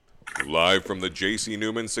Live from the J.C.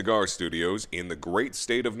 Newman Cigar Studios in the great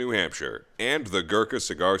state of New Hampshire and the Gurkha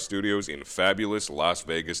Cigar Studios in fabulous Las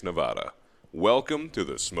Vegas, Nevada. Welcome to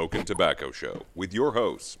the Smokin' Tabacco Show with your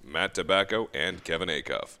hosts, Matt Tabacco and Kevin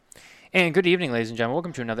Acuff. And good evening, ladies and gentlemen.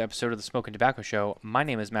 Welcome to another episode of the Smokin' Tabacco Show. My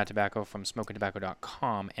name is Matt Tabacco from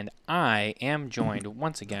SmokinTobacco.com, and I am joined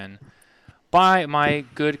once again by my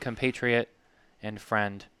good compatriot and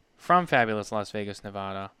friend from fabulous Las Vegas,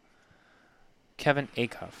 Nevada, Kevin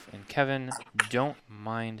Acuff. And Kevin, don't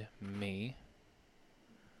mind me.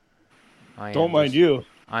 Don't mind you.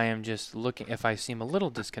 I am just looking. If I seem a little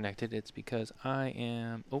disconnected, it's because I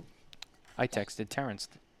am... Oh, I texted Terrence.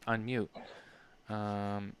 Unmute.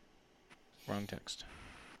 Wrong text.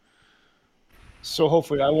 So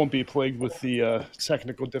hopefully I won't be plagued with the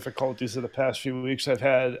technical difficulties of the past few weeks. I've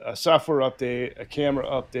had a software update, a camera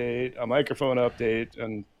update, a microphone update,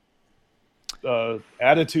 and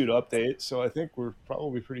attitude update. So I think we're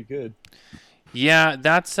probably pretty good. Yeah,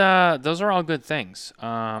 that's those are all good things.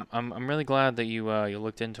 I'm really glad that you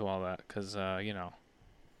looked into all that because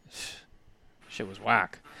shit was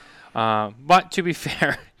whack. But to be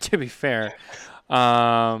fair,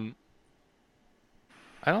 I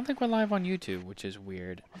don't think we're live on YouTube, which is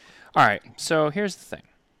weird. All right, so here's the thing.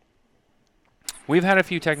 We've had a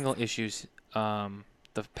few technical issues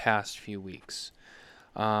the past few weeks,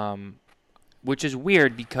 which is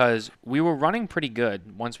weird because we were running pretty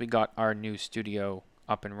good once we got our new studio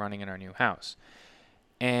up and running in our new house.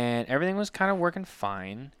 And everything was kind of working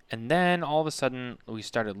fine. And then all of a sudden, we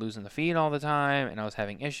started losing the feed all the time, and I was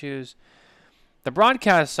having issues. The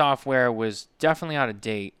broadcast software was definitely out of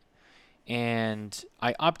date. And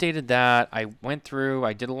I updated that. I went through.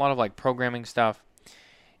 I did a lot of like programming stuff,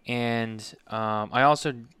 and I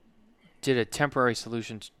also did a temporary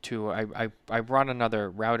solution to. I brought another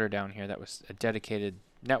router down here that was a dedicated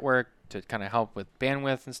network to kind of help with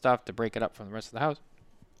bandwidth and stuff to break it up from the rest of the house,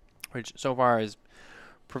 which so far has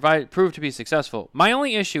proved to be successful. My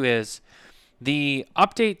only issue is the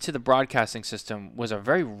update to the broadcasting system was a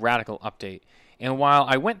very radical update. And while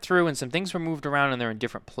I went through and some things were moved around and they're in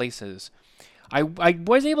different places, I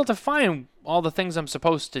was able to find all the things I'm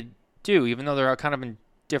supposed to do, even though they're kind of in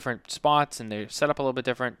different spots and they're set up a little bit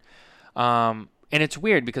different. And it's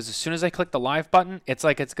weird because as soon as I click the live button, it's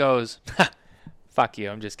like it goes, fuck you,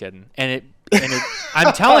 I'm just kidding. And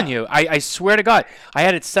I'm telling you, I swear to God, I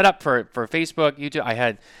had it set up for Facebook, YouTube. I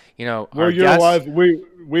had, live.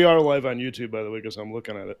 We are live on YouTube, by the way, because I'm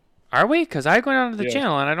looking at it. Are we? Because I go down to the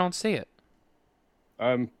channel and I don't see it.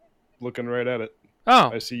 I'm looking right at it. Oh.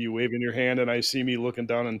 I see you waving your hand, and I see me looking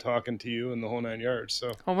down and talking to you in the whole 9 yards.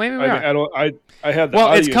 So. Oh, maybe we are. I had the well,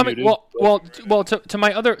 audio it's coming. muted, Well. To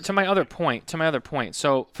my other point.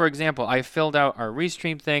 So, for example, I filled out our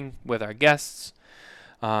restream thing with our guests,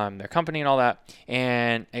 their company, and all that,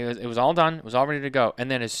 and it was all done. It was all ready to go. And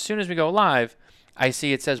then as soon as we go live, I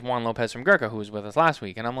see it says Juan Lopez from Gurkha, who was with us last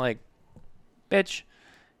week, and I'm like, bitch,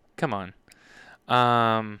 come on.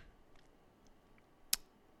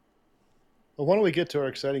 Well, why don't we get to our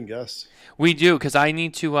exciting guests? We do, because I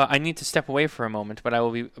need to step away for a moment, but I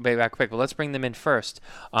will be back quick. But let's bring them in first,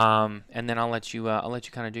 and then I'll let you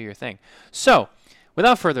kind of do your thing. So,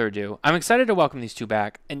 without further ado, I'm excited to welcome these two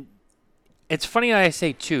back, and it's funny that I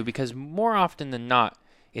say two because more often than not,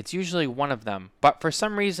 it's usually one of them. But for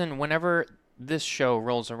some reason, whenever this show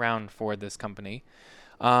rolls around for this company,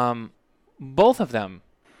 both of them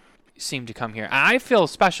seem to come here. I feel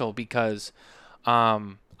special because I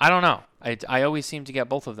don't know. I always seem to get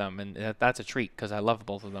both of them, and that's a treat because I love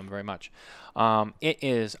both of them very much. It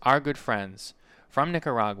is our good friends from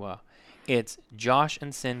Nicaragua. It's Josh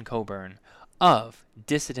and Cynn Coburn of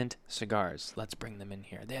Dissident Cigars. Let's bring them in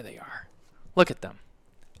here. There they are. Look at them.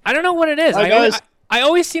 I don't know what it is. Hi, guys. I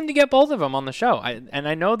always seem to get both of them on the show. And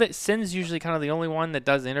I know that Cynn's usually kind of the only one that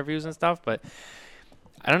does interviews and stuff, but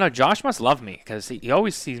I don't know. Josh must love me because he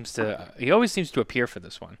always seems to appear for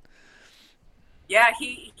this one. Yeah,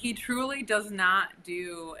 he truly does not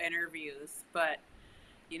do interviews, but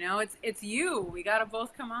it's you. We gotta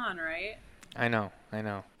both come on, right? I know.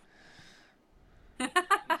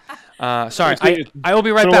 Sorry, I will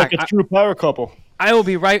be right back. Like a true power couple. I will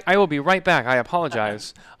be right back. I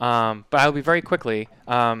apologize, but I will be very quickly.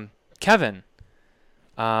 Kevin,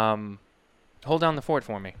 hold down the fort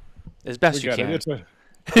for me as best you can.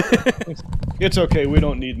 It's okay. We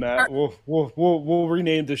don't need Matt. We'll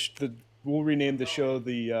rename the show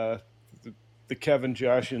the Kevin,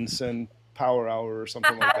 Josh, and Cynn Power Hour or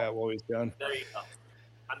something like that while he's done. There you go.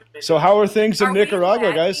 So how are things in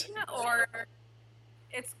Nicaragua, guys? Or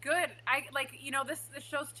it's good. This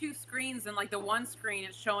shows two screens, and like the one screen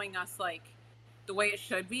is showing us like the way it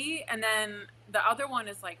should be, and then the other one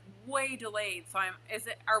is like way delayed. So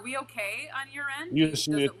are we okay on your end? Yes,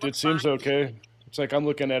 Does it look it seems fine? okay. It's like I'm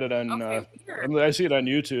looking at it on. Okay, weird. I see it on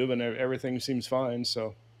YouTube, and everything seems fine.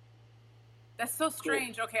 So That's so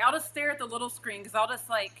strange. Okay, I'll just stare at the little screen because I'll just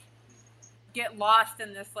like get lost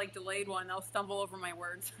in this like delayed one. I'll stumble over my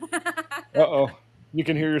words. uh-oh, you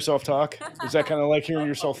can hear yourself talk. Is that kind of like hearing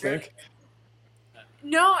yourself think?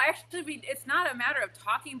 No, actually, it's not a matter of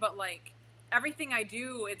talking, but like everything I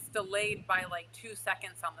do, it's delayed by like 2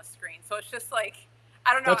 seconds on the screen. So it's just like,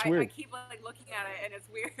 I don't know. That's weird. I keep like looking at it, and it's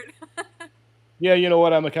weird. Yeah, you know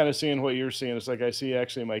what? I'm kind of seeing what you're seeing. It's like I see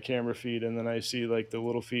actually my camera feed, and then I see like the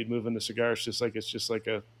little feed moving the cigar. It's just like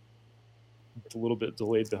a little bit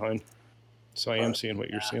delayed behind. So I am seeing what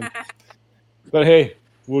you're seeing. But hey,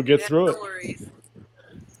 we'll get through it. No worries.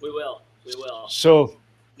 We will.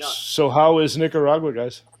 So how is Nicaragua,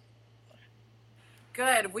 guys?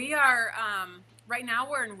 Good. We are right now.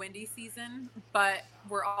 We're in windy season, but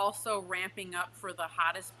we're also ramping up for the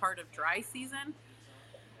hottest part of dry season.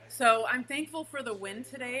 So I'm thankful for the wind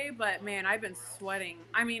today, but man, I've been sweating.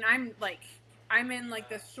 I mean, I'm in like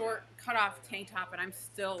this short cutoff tank top, and I'm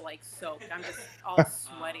still like soaked. I'm just all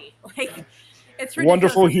sweaty. Like it's ridiculous.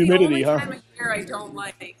 Wonderful It's humidity, the only huh? time of year I don't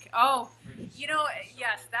like. Oh,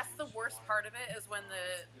 yes, that's the worst part of it is when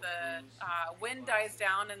the wind dies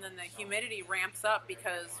down and then the humidity ramps up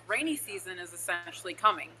because rainy season is essentially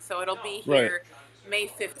coming. So it'll be here May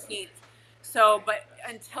 15th. So, but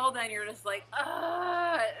until then, you're just like,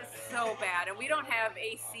 it's so bad. And we don't have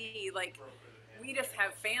AC. Like, we just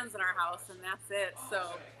have fans in our house, and that's it. So,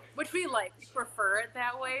 which we like. We prefer it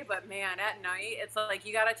that way. But, man, at night, it's like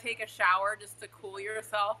you got to take a shower just to cool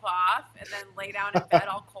yourself off and then lay down in bed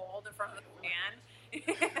all cold in front of the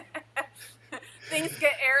fan. Things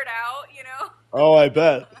get aired out, you know? Oh, I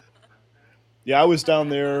bet. Yeah, I was down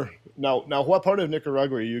there. Now, what part of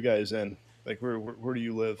Nicaragua are you guys in? Like, where do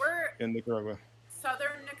you live in Nicaragua?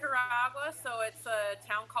 Southern Nicaragua, so it's a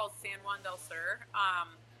town called San Juan del Sur.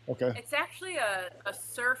 Okay. It's actually a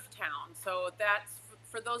surf town, so that's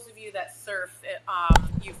for those of you that surf.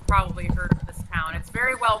 You've probably heard of this town. It's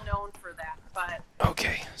very well known for that, but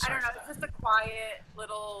Okay. I don't know. It's just a quiet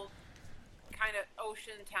little kind of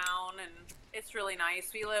ocean town, and it's really nice.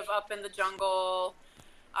 We live up in the jungle,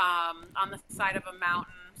 on the side of a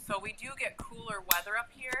mountain, so we do get cooler weather up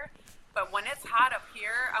here. But when it's hot up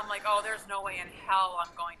here, I'm like, oh, there's no way in hell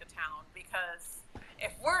I'm going to town, because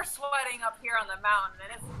if we're sweating up here on the mountain, then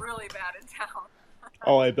it's really bad in town.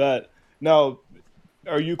 Oh, I bet. Now,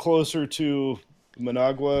 are you closer to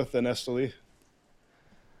Managua than Esteli?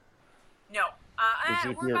 No.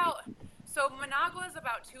 So Managua is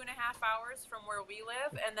about 2.5 hours from where we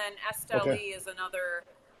live, and then Esteli is another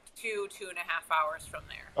 2.5 hours from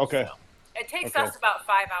there. Okay. So it takes us about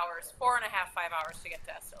 5 hours, 4.5, 5 hours to get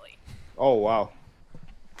to Esteli. Oh, wow.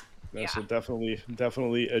 That's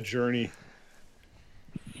definitely a journey.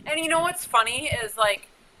 And you know what's funny is, like,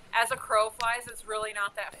 as a crow flies, it's really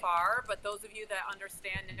not that far. But those of you that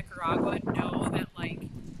understand Nicaragua know that, like,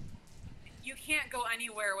 you can't go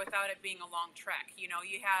anywhere without it being a long trek. You know,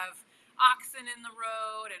 you have oxen in the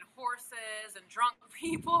road and horses and drunk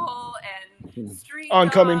people and street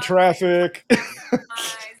oncoming dogs, traffic.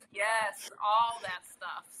 Yes, all that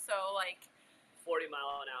stuff. So, like, 40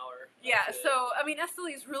 mile an hour. Yeah, so I mean,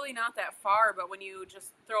 Esteli is really not that far, but when you just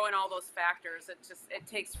throw in all those factors, it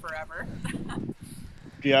takes forever.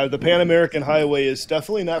 Yeah, the Pan American Highway is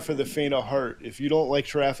definitely not for the faint of heart. If you don't like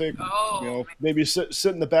traffic, maybe sit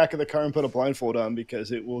in the back of the car and put a blindfold on,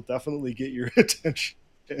 because it will definitely get your attention.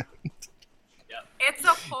 It's a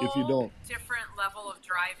whole different level of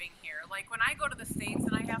driving here. Like, when I go to the States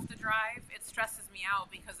and I have to drive, it stresses me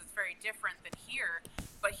out because it's very different than here.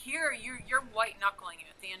 But here, you're white knuckling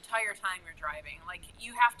it the entire time you're driving. Like,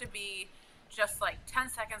 you have to be just like 10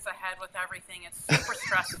 seconds ahead with everything. It's super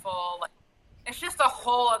stressful. Like, it's just a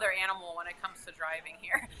whole other animal when it comes to driving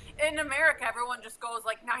here. In America, everyone just goes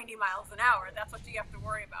like 90 miles an hour. That's what you have to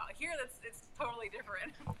worry about. Here, it's totally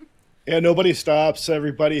different. Yeah, nobody stops.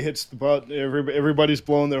 Everybody hits the button. Everybody's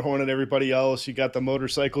blowing their horn at everybody else. You got the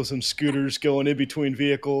motorcycles and scooters going in between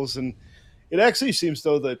vehicles, and it actually seems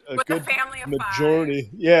though that a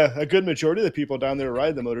good majority of the people down there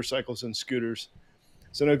ride the motorcycles and scooters.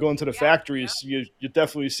 So now going to the factories, you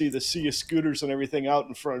definitely see the sea of scooters and everything out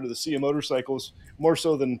in front of the sea of motorcycles, more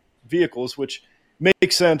so than vehicles, which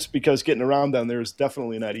makes sense because getting around down there is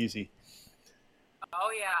definitely not easy. Oh,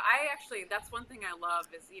 yeah. That's one thing I love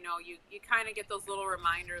is, you kind of get those little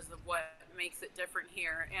reminders of what makes it different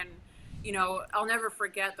here. And, I'll never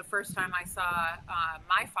forget the first time I saw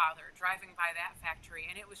my father driving by that factory,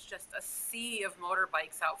 and it was just a sea of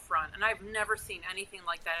motorbikes out front, and I've never seen anything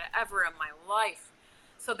like that ever in my life.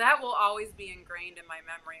 So that will always be ingrained in my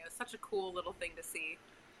memory. It was such a cool little thing to see.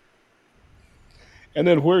 And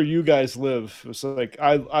then where you guys live, it's like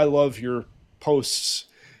I love your posts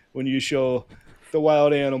when you show the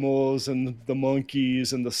wild animals and the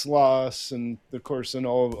monkeys and the sloths and of course and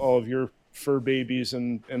all of your fur babies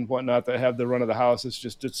and whatnot that have the run of the house.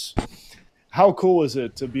 It's how cool is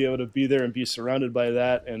it to be able to be there and be surrounded by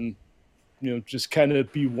that and just kind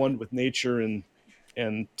of be one with nature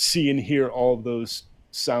and see and hear all of those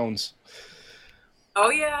sounds. Oh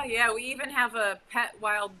yeah. We even have a pet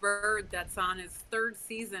wild bird that's on his third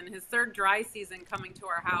dry season coming to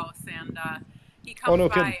our house, and he comes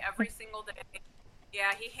by kidding. every single day.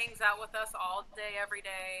 Yeah, he hangs out with us all day, every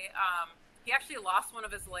day. He actually lost one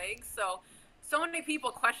of his legs, so many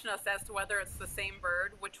people question us as to whether it's the same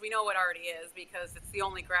bird, which we know it already is because it's the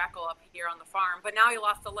only grackle up here on the farm. But now he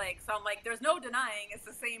lost a leg, so I'm like, there's no denying it's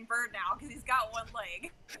the same bird now because he's got one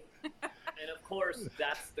leg. And of course,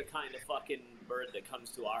 that's the kind of fucking bird that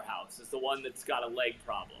comes to our house. Is the one that's got a leg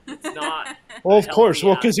problem. It's not. Well, of course.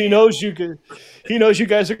 Well, because he knows you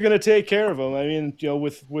guys are going to take care of him. I mean,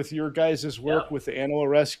 with your guys' work with the animal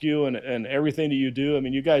rescue and everything that you do. I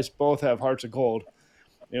mean, you guys both have hearts of gold.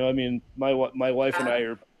 I mean, my wife and I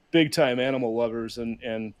are big time animal lovers,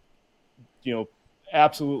 and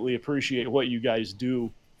absolutely appreciate what you guys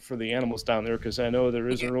do for the animals down there because I know there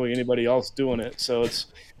isn't really anybody else doing it. So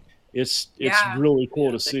it's really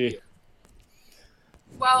cool to see.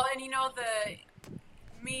 Well, and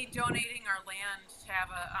me donating our land to have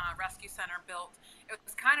a rescue center built, it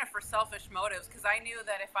was kind of for selfish motives because I knew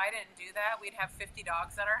that if I didn't do that, we'd have 50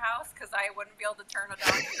 dogs at our house because I wouldn't be able to turn a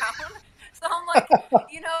dog down. So I'm like,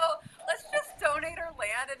 let's just donate our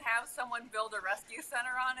land and have someone build a rescue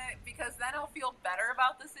center on it because then I'll feel better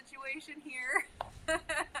about the situation here.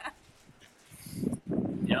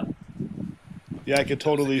 Yep. Yeah, I could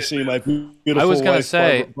totally see my beautiful I was gonna wife,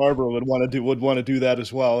 say Barbara would want to do that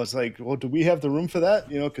as well. It's like, well, do we have the room for that?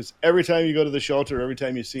 Because every time you go to the shelter, every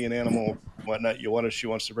time you see an animal, whatnot, she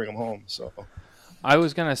wants to bring them home. So, I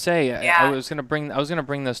was gonna say I was gonna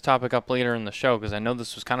bring this topic up later in the show because I know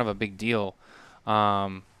this was kind of a big deal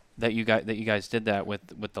that you guys did that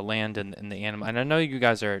with the land and the animal, and I know you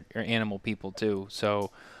guys are animal people too. So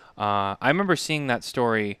I remember seeing that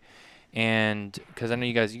story. And because I know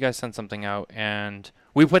you guys sent something out, and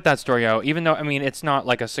we put that story out, even though it's not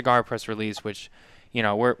like a cigar press release, which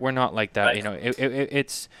we're not like that.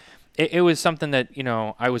 Right. It was something that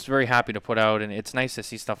I was very happy to put out, and it's nice to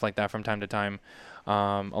see stuff like that from time to time.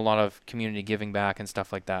 A lot of community giving back and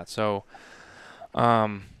stuff like that. So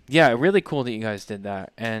yeah, really cool that you guys did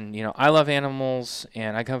that. And I love animals,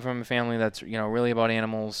 and I come from a family that's really about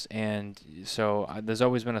animals, and so there's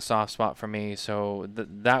always been a soft spot for me. So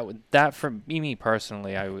that for me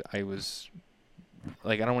personally, I was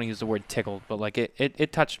like, I don't want to use the word tickled, but like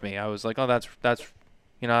it touched me. I was like, oh,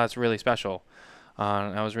 that's really special.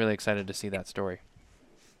 And I was really excited to see that story.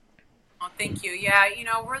 Oh, thank you. Yeah,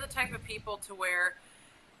 we're the type of people to where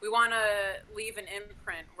we want to leave an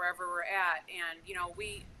imprint wherever we're at, and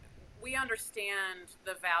we understand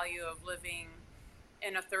the value of living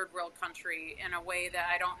in a third world country in a way that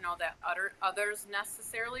I don't know that others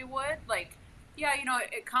necessarily would. Like, yeah,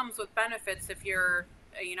 it comes with benefits if you're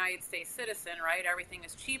a United States citizen, right? Everything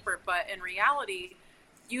is cheaper, but in reality,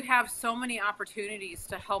 you have so many opportunities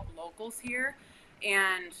to help locals here,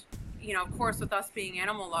 and of course, with us being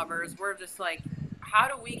animal lovers, we're just like, how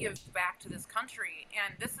do we give back to this country?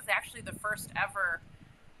 And this is actually the first ever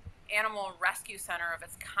animal rescue center of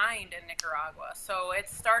its kind in Nicaragua. So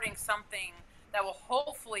it's starting something that will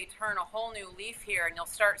hopefully turn a whole new leaf here, and you'll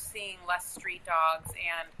start seeing less street dogs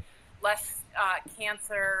and less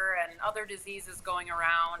cancer and other diseases going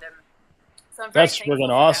around. And so I'm very that's thankful freaking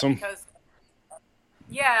for awesome. that because,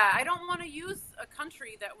 yeah, I don't want to use a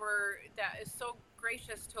country that is so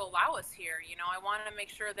gracious to allow us here. I want to make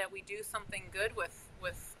sure that we do something good with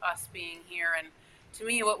us being here. And to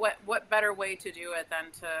me, what better way to do it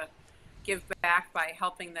than to give back by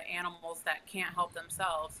helping the animals that can't help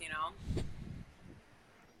themselves,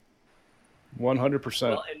 100%.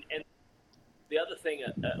 Well, and the other thing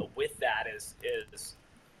with that is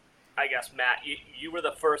I guess, Matt, you were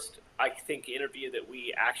the first, I think, interview that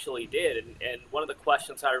we actually did. And one of the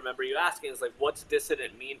questions I remember you asking is, like, what's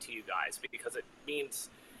dissident mean to you guys? Because it means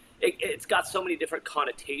it's got so many different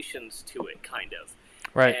connotations to it, kind of.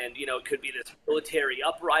 Right. And, it could be this military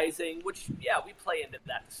uprising, which, yeah, we play into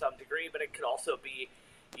that to some degree, but it could also be,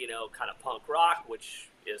 kind of punk rock, which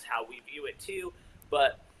is how we view it too.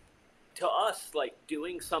 But to us, like,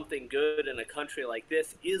 doing something good in a country like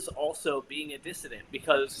this is also being a dissident,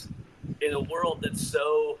 because in a world that's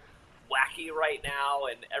so wacky right now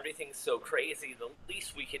and everything's so crazy, the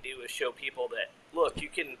least we can do is show people that, look, you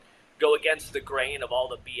can go against the grain of all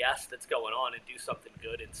the BS that's going on and do something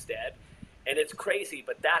good instead. And it's crazy,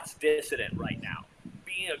 but that's dissident right now.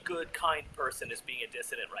 Being a good, kind person is being a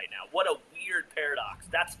dissident right now. What a weird paradox.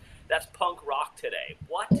 That's punk rock today.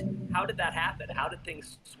 What? How did that happen? How did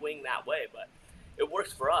things swing that way? But it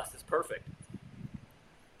works for us. It's perfect.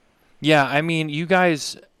 Yeah, I mean, you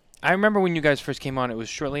guys, I remember when you guys first came on, it was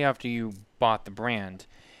shortly after you bought the brand.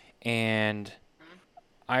 And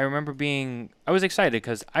I remember I was excited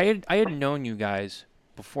because I had known you guys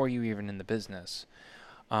before you were even in the business.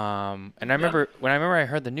 And I remember when I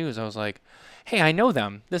heard the news, I was like, hey, I know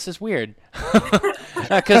them. This is weird.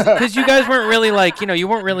 Because you guys weren't really like, you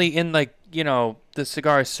weren't really in like, the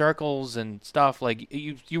cigar circles and stuff. Like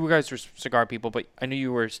you guys were cigar people, but I knew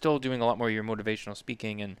you were still doing a lot more of your motivational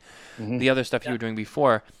speaking and the other stuff you were doing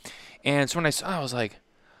before. And so when I saw, I was like,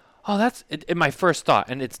 oh, that's my first thought.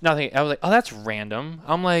 And it's nothing. I was like, oh, that's random.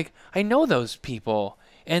 I'm like, I know those people.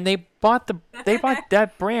 And they bought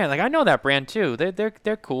that brand. Like, I know that brand too.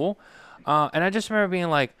 They're cool. And I just remember being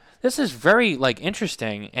like, this is very like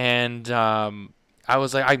interesting. And I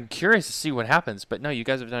was like, I'm curious to see what happens. But no, you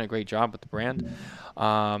guys have done a great job with the brand.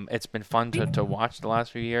 It's been fun to watch the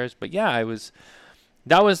last few years. But yeah,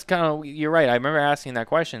 that was kind of, you're right. I remember asking that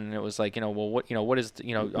question, and it was like, well, what is,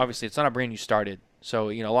 obviously it's not a brand you started.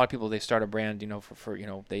 So, a lot of people, they start a brand, for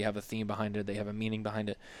they have a theme behind it, they have a meaning behind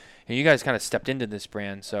it. And you guys kind of stepped into this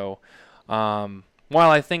brand. So, while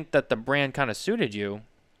I think that the brand kind of suited you,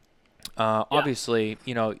 obviously,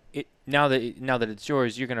 now that it's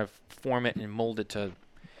yours, you're going to form it and mold it to,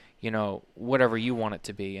 whatever you want it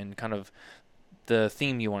to be and kind of the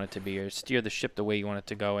theme you want it to be, or steer the ship the way you want it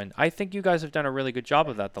to go. And I think you guys have done a really good job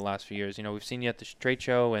of that the last few years. We've seen you at the trade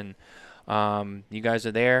show, and you guys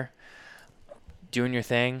are there doing your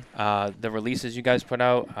thing. The releases you guys put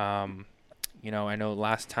out, I know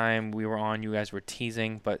last time we were on, you guys were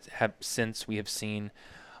teasing, but since we have seen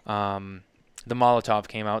the Molotov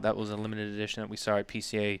came out. That was a limited edition that we saw at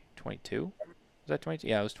PCA 22. Was that 22?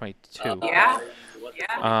 Yeah, it was 22. Yeah.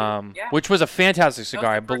 Which was a fantastic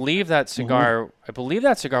cigar. I believe that cigar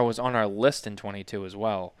was on our list in 22 as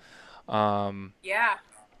well. Yeah.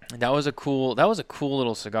 That was a cool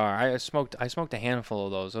little cigar. I smoked a handful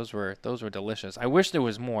of those. Those were delicious. I wish there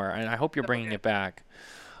was more, and I hope you're bringing it back.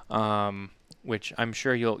 Which I'm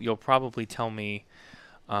sure you'll probably tell me.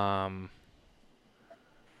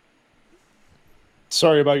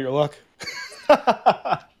 Sorry about your luck.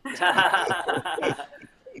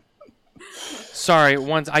 Sorry,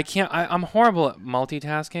 I can't. I'm horrible at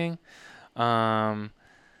multitasking.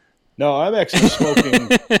 No, I'm actually smoking.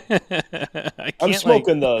 I'm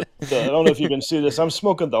smoking the. I don't know if you can see this. I'm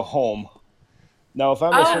smoking the Home. Now, if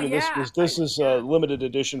I'm listening to this is a limited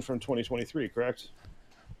edition from 2023, correct?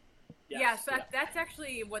 Yes, that's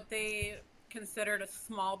actually what they considered a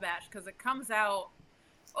small batch, because it comes out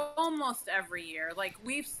almost every year. Like,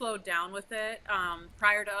 we've slowed down with it.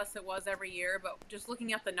 Prior to us, it was every year, but just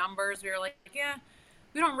looking at the numbers, we were like, yeah,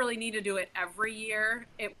 we don't really need to do it every year.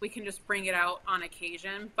 We can just bring it out on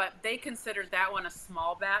occasion. But they considered that one a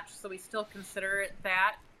small batch, so we still consider it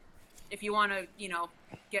that. If you want to,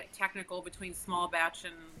 get technical between small batch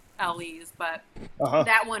and LEs, but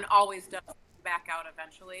that one always does back out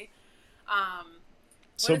eventually.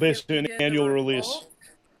 So basically an annual release.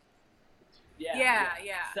 Yeah.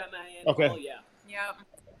 Semi-annual, okay. Yep.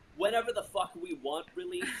 Whenever the fuck we want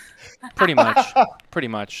release. Pretty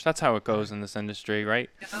much. That's how it goes in this industry, right?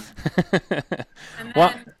 Yep. And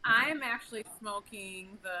then I'm actually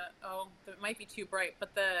smoking it might be too bright,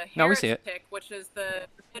 but the Heretic, which is the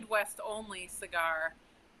Midwest only cigar,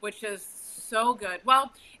 which is so good.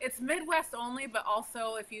 Well, it's Midwest only, but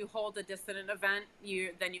also if you hold a dissident event,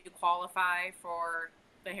 then you qualify for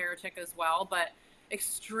the Heretic as well, but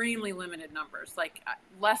extremely limited numbers, like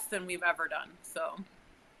less than we've ever done. So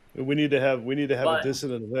we need to have a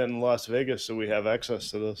dissident event in Las Vegas so we have access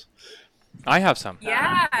to this. I have some.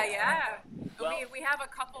 Yeah. Well, we have a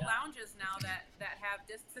couple lounges now that have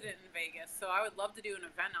dissident in Vegas, so I would love to do an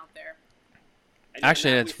event out there.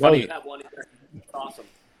 Actually, it's funny. Awesome.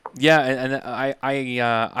 Yeah, and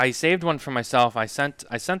I saved one for myself. I sent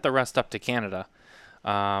the rest up to Canada,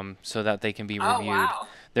 so that they can be reviewed. Wow.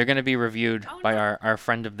 They're going to be reviewed by our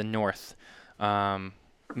friend of the North,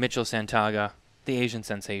 Mitchell Santaga, the Asian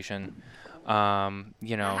sensation.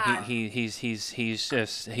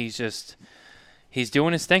 He's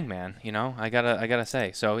doing his thing, man. I gotta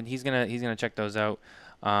say. So he's gonna check those out.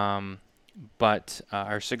 But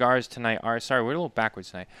our cigars tonight are, sorry, we're a little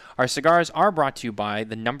backwards tonight. Our cigars are brought to you by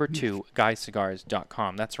the number 2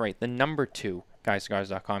 guyscigars.com. That's right, the number 2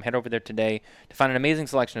 guyscigars.com. Head over there today to find an amazing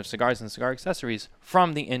selection of cigars and cigar accessories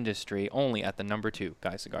from the industry, only at the number 2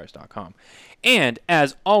 guyscigars.com. And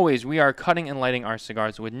as always, we are cutting and lighting our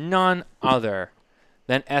cigars with none other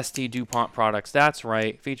than ST DuPont products. That's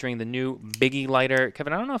right, featuring the new Biggie lighter.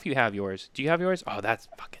 Kevin, I don't know if you have yours. Do you have yours? Oh, that's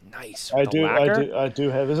fucking nice. I do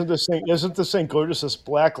have. Isn't this thing gorgeous? This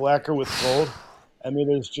black lacquer with gold. I mean,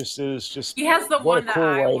 it is just. He has the what one a that cool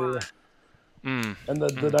I lighter. want. And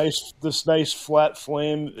this nice flat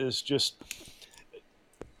flame is just,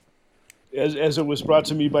 as it was brought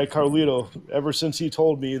to me by Carlito. Ever since he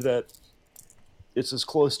told me that it's as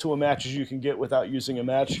close to a match as you can get without using a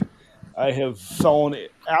match, I have fallen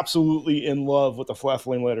absolutely in love with the flat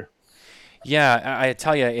flame lighter. Yeah, I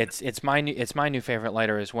tell you, it's my new favorite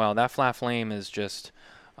lighter as well. That flat flame is just,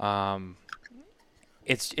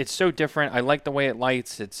 it's so different. I like the way it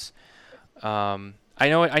lights. It's, I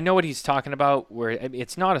know what he's talking about. Where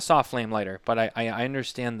it's not a soft flame lighter, but I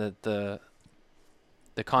understand the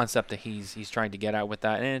concept that he's trying to get at with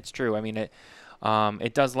that, and it's true. I mean it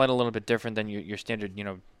does light a little bit different than your standard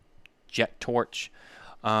jet torch.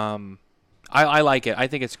 I like it. I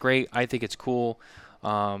think it's great. I think it's cool.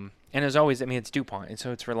 And as always, I mean, it's DuPont, and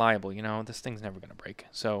so it's reliable. This thing's never going to break.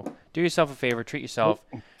 So do yourself a favor, treat yourself,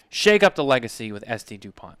 shake up the legacy with SD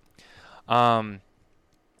DuPont.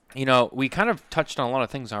 We kind of touched on a lot of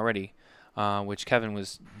things already, which Kevin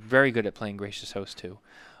was very good at playing gracious host to,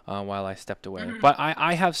 while I stepped away. Mm-hmm. But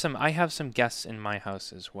I have some guests in my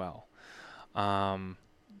house as well,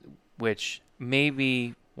 which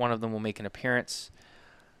maybe one of them will make an appearance.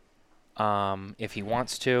 If he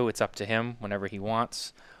wants to, it's up to him whenever he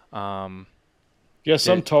wants. Some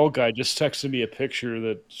tall guy just texted me a picture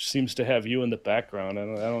that seems to have you in the background. I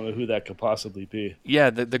don't know who that could possibly be. Yeah,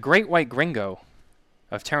 the Great White Gringo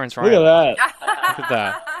of Terrence Ryan. Look at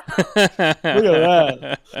that. Look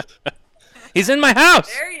at that. He's in my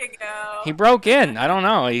house. There you go. He broke in. I don't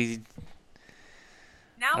know. Now he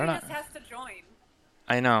just has to join.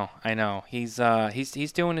 I know. He's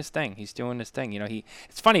doing his thing.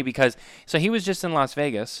 It's funny because he was just in Las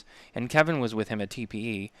Vegas and Kevin was with him at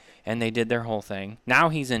TPE and they did their whole thing. Now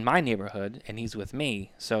he's in my neighborhood and he's with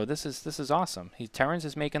me. So this is awesome. Terrence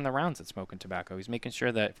is making the rounds at Smokin Tabacco. He's making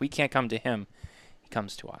sure that if we can't come to him, he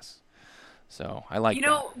comes to us. So I like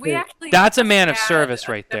that. We actually that's a man of service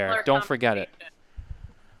right there. Don't forget it.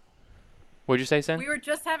 What'd you say, Cynn? We were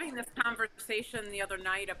just having this conversation the other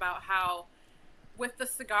night about how with the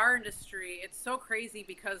cigar industry, it's so crazy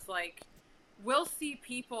because, we'll see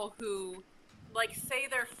people who, say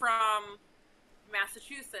they're from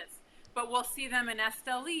Massachusetts, but we'll see them in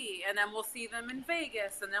SLE, and then we'll see them in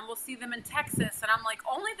Vegas, and then we'll see them in Texas, and I'm like,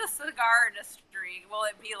 only the cigar industry will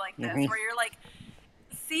it be like this, where you're,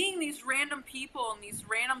 seeing these random people in these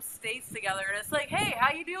random states together, and it's like, hey,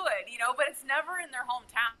 how you doing? But it's never in their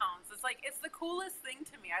hometowns. It's it's the coolest thing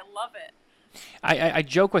to me. I love it. I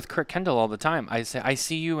joke with Kurt Kendall all the time. I say I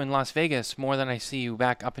see you in Las Vegas more than I see you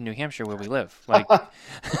back up in New Hampshire where we live.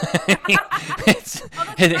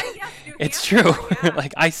 It's true. Yeah.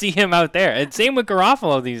 I see him out there. And same with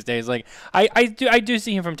Garofalo these days. I do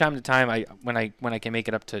see him from time to time. When I can make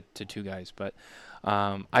it up to two guys, but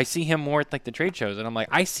I see him more at the trade shows, and I'm like,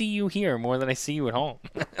 I see you here more than I see you at home.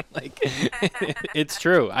 It's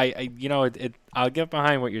true. I'll get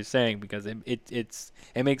behind what you're saying because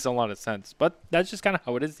it makes a lot of sense. But that's just kind of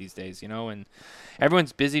how it is these days, and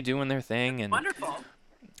everyone's busy doing their thing, and wonderful.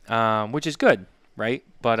 Which is good, right?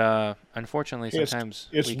 But unfortunately, sometimes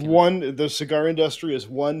the cigar industry is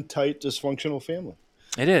one tight dysfunctional family.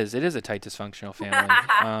 It is a tight dysfunctional family.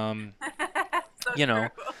 True.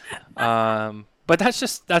 But that's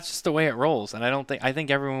just the way it rolls, and I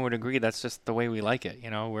think everyone would agree that's just the way we like it.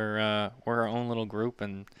 We're our own little group,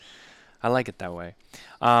 and I like it that way.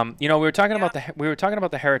 We were talking about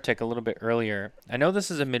the Heretic a little bit earlier. I know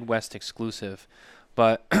this is a Midwest exclusive,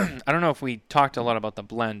 but I don't know if we talked a lot about the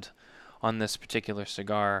blend on this particular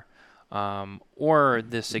cigar, or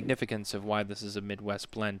the significance of why this is a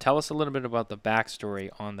Midwest blend. Tell us a little bit about the backstory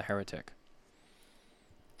on the Heretic.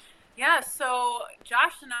 Yeah, so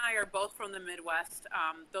Josh and I are both from the Midwest.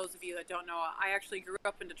 Those of you that don't know, I actually grew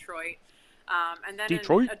up in Detroit, and then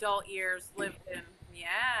Detroit? In adult years lived in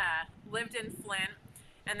Flint,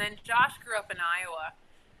 and then Josh grew up in Iowa,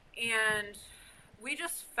 and we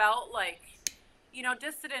just felt like,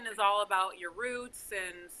 Dissident is all about your roots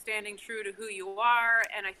and standing true to who you are,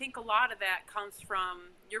 and I think a lot of that comes from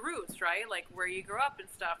your roots, right? Where you grew up and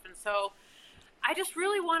stuff, and so I just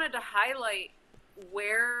really wanted to highlight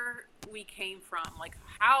where we came from, like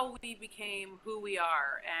how we became who we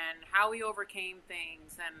are and how we overcame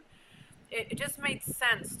things. And it just made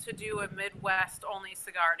sense to do a Midwest only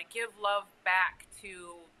cigar to give love back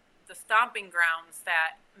to the stomping grounds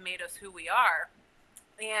that made us who we are.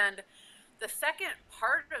 And the second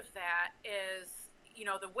part of that is, you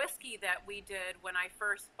know, the whiskey that we did when I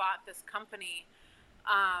first bought this company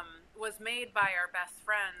was made by our best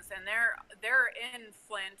friends, and they're in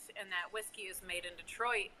Flint, and that whiskey is made in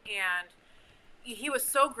Detroit. And he was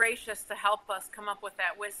so gracious to help us come up with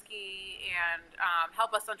that whiskey and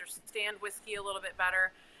help us understand whiskey a little bit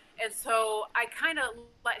better. And so I kind of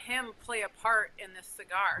let him play a part in this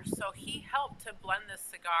cigar. So he helped to blend this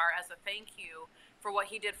cigar as a thank you for what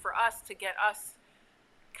he did for us to get us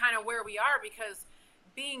kind of where we are. Because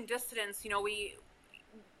being dissidents, you know,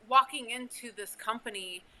 walking into this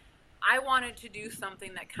company, I wanted to do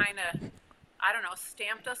something that kind of, I don't know,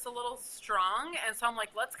 stamped us a little strong. And so I'm like,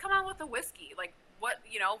 let's come out with a whiskey. Like, what,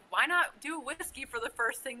 you know, why not do a whiskey for the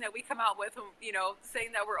first thing that we come out with, you know,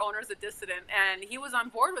 saying that we're owners of Dissident. And he was on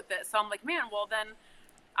board with it. So I'm like, man, well then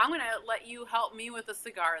I'm going to let you help me with a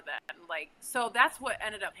cigar then. Like, so that's what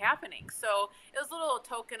ended up happening. So it was a little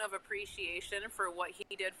token of appreciation for what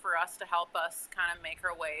he did for us to help us kind of make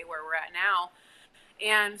our way where we're at now.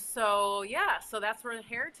 And so, yeah, so that's where the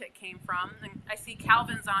Heretic came from. And I see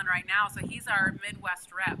Calvin's on right now, so he's our Midwest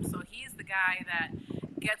rep. So he's the guy that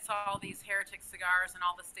gets all these Heretic cigars in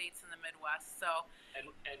all the states in the Midwest. So, and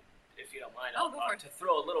if you don't mind, to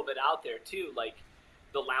throw a little bit out there too, like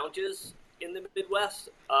the lounges in the Midwest.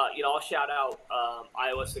 You know, I'll shout out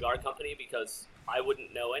Iowa Cigar Company, because I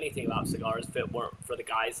wouldn't know anything about cigars if it weren't for the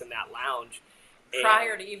guys in that lounge.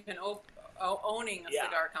 Prior to even owning a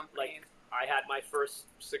cigar company. Like, I had my first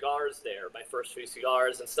cigars there, my first few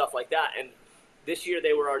cigars and stuff like that. And this year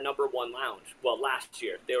they were our number one lounge. Well, last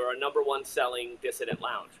year they were our number one selling dissident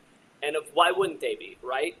lounge. And why wouldn't they be,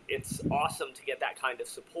 right? It's awesome to get that kind of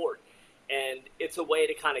support. And it's a way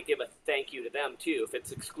to kind of give a thank you to them too. If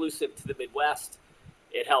it's exclusive to the Midwest,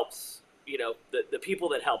 it helps, you know, the people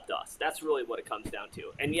that helped us. That's really what it comes down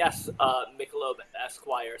to. And yes, Michelob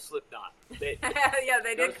Esquire, Slipknot. They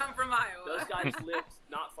did come from Iowa. Those guys lived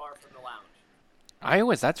not far from the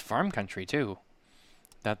lounge. That's farm country too.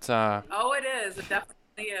 That's Oh, it is. It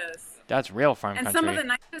definitely is. That's real farm and country. And some of the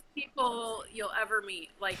nicest people you'll ever meet.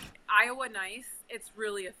 Like, Iowa nice, it's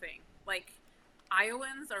really a thing. Like,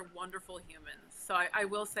 Iowans are wonderful humans. So I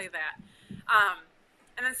will say that.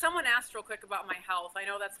 And then someone asked real quick about my health. I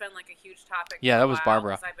know that's been like a huge topic. Yeah, that was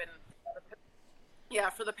Barbara.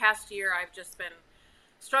 For the past year, I've just been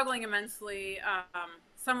struggling immensely.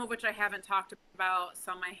 Some of which I haven't talked about.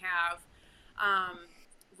 Some I have.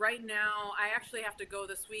 Right now, I actually have to go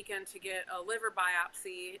this weekend to get a liver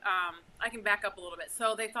biopsy. I can back up a little bit.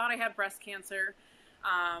 So they thought I had breast cancer.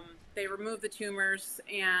 They removed the tumors,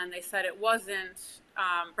 and they said it wasn't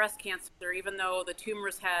breast cancer, even though the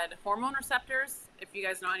tumors had hormone receptors, if you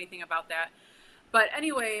guys know anything about that. But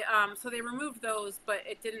anyway, so they removed those, but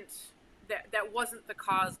it didn't, that wasn't the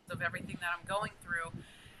cause of everything that I'm going through.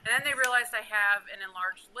 And then they realized I have an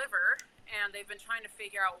enlarged liver, and they've been trying to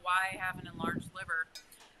figure out why I have an enlarged liver.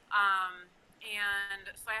 And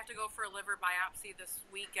so I have to go for a liver biopsy this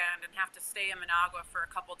weekend and have to stay in Managua for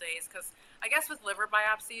a couple days, because I guess with liver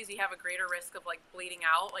biopsies, you have a greater risk of like bleeding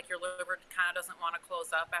out, like your liver kind of doesn't want to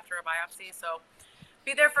close up after a biopsy. So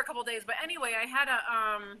be there for a couple days. But anyway, I had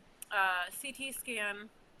a CT scan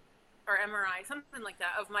or MRI, something like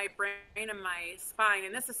that, of my brain and my spine.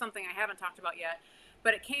 And this is something I haven't talked about yet,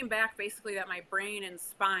 but it came back basically that my brain and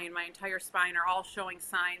spine, my entire spine, are all showing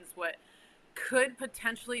signs what could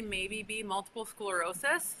potentially maybe be multiple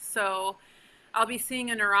sclerosis. So I'll be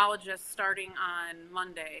seeing a neurologist starting on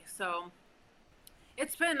Monday. So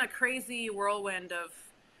it's been a crazy whirlwind of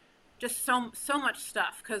just so much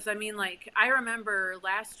stuff. Because I mean, like, I remember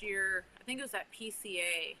last year, I think it was at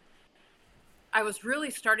PCA, I was really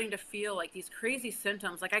starting to feel like these crazy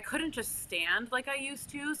symptoms. Like, I couldn't just stand like I used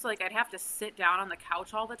to. So like, I'd have to sit down on the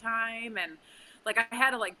couch all the time, and like, I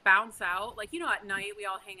had to like bounce out. Like, you know, at night we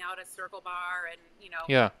all hang out at Circle Bar and, you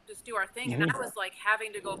know, just do our thing. And I was like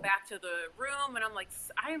having to go back to the room, and I'm like,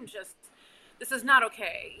 this is not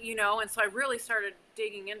okay, you know? And so I really started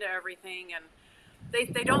digging into everything, and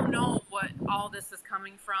they don't know what all this is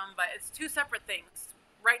coming from, but it's two separate things.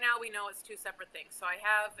 Right now we know it's two separate things. So I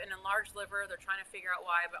have an enlarged liver. They're trying to figure out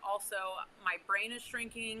why, but also my brain is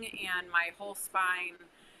shrinking and my whole spine,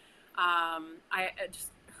 I just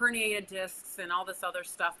herniated discs and all this other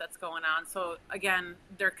stuff that's going on. So again,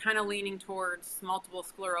 they're kind of leaning towards multiple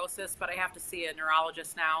sclerosis, but I have to see a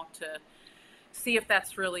neurologist now to see if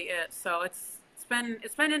that's really it. So it's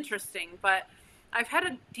been interesting, but I've had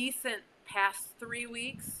a decent past 3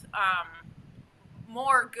 weeks.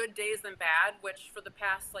 More good days than bad, which for the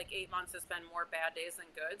past like 8 months has been more bad days than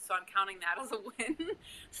good. So I'm counting that as a win.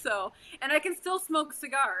 So, and I can still smoke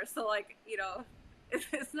cigars. So like,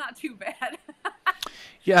 it's not too bad.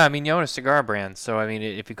 Yeah, I mean, you own a cigar brand, so I mean,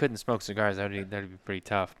 if you couldn't smoke cigars, that'd be pretty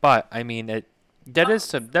tough. But I mean, that is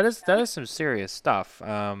some serious stuff.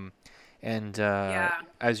 And Yeah.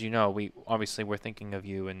 as you know, we're thinking of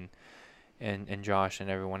you and Josh and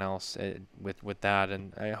everyone else with that,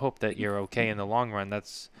 and I hope that you're okay in the long run.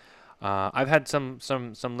 That's I've had some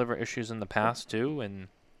liver issues in the past too, and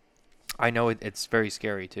I know it's very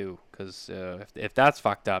scary too, because if that's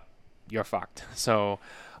fucked up, you're fucked. So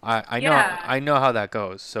I know how that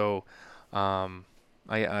goes. So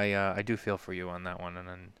I do feel for you on that one, and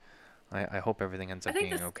then I hope everything ends up being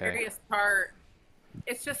okay. I think the scariest part,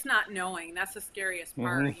 it's just not knowing. That's the scariest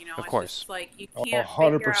part. Mm-hmm. Of It's course. just like you can't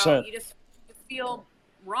 100%. figure out. You just feel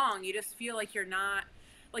wrong. You just feel like you're not.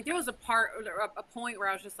 Like there was a point where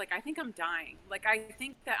I was just like, I think I'm dying. Like I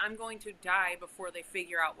think that I'm going to die before they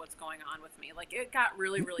figure out what's going on with me. Like it got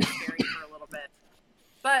really, really scary for a little bit.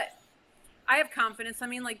 But I have confidence. I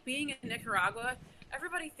mean, like being in Nicaragua,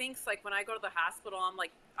 everybody thinks like when I go to the hospital, I'm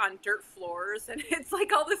like on dirt floors and it's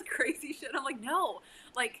like all this crazy shit. I'm like, no,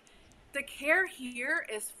 like the care here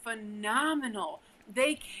is phenomenal.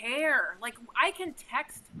 They care. Like I can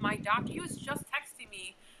text my doctor. He was just texting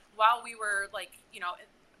me while we were like,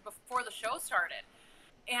 before the show started.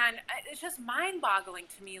 And it's just mind-boggling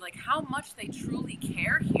to me, like how much they truly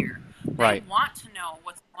care here. They Right. want to know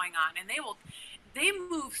what's going on, and they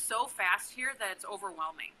move so fast here that it's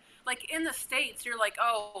overwhelming. Like in the States, you're like,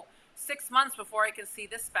 6 months before I can see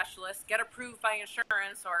this specialist, get approved by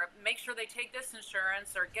insurance, or make sure they take this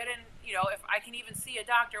insurance, or get in, if I can even see a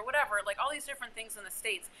doctor, whatever, like all these different things in the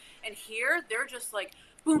States. And here, they're just like,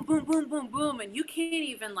 boom, boom, boom, boom, boom, and you can't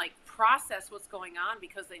even like process what's going on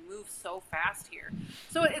because they move so fast here.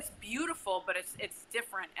 So it's beautiful, but it's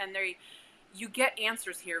different, and you get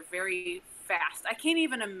answers here very fast. I can't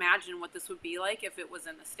even imagine what this would be like if it was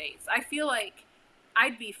in the States. I feel like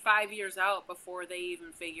I'd be 5 years out before they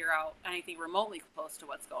even figure out anything remotely close to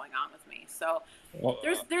what's going on with me. So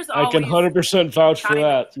there's I always can 100% vouch for time.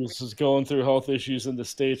 that. This is going through health issues in the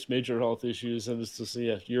States, major health issues, and it's just,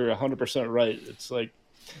 yeah, you're 100% right. It's like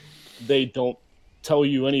they don't tell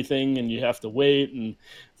you anything and you have to wait, and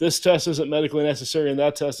this test isn't medically necessary and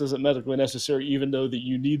that test isn't medically necessary, even though that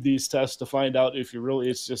you need these tests to find out if you really,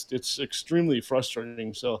 it's extremely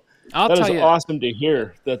frustrating. So that is awesome to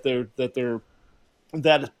hear that they're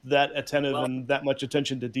that attentive and that much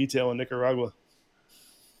attention to detail in Nicaragua.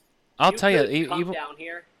 I'll tell you, come down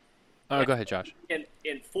here. Oh, go ahead, Josh.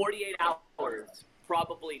 In 48 hours,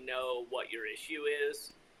 probably know what your issue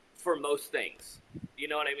is for most things. You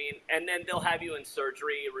know what I mean? And then they'll have you in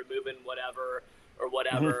surgery, removing whatever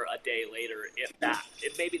a day later, if that.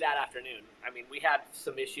 It may be that afternoon. I mean, we had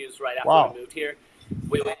some issues right after we moved here.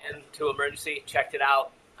 We went into emergency, checked it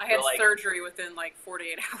out. I had surgery within like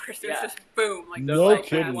 48 hours. It was just boom. Like, no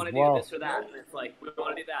kidding. We want to do this or that. And it's like, we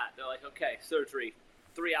want to do that. They're like, okay, surgery.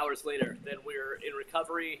 3 hours later, then we're in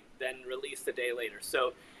recovery, then released a day later.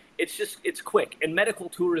 So it's quick. And medical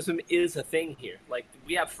tourism is a thing here. Like,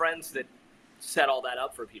 we have friends that set all that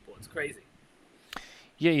up for people. It's crazy.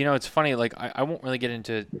 Yeah, it's funny. Like, I won't really get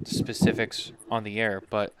into specifics on the air,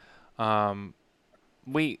 but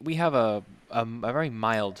we have a very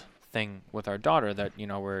mild thing with our daughter that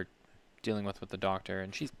we're dealing with the doctor,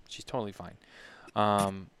 and she's totally fine.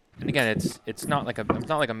 And again, it's not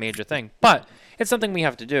like a major thing, but it's something we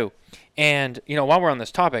have to do. And while we're on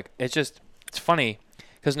this topic, it's funny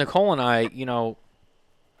because Nicole and I,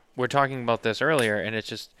 we're talking about this earlier, and it's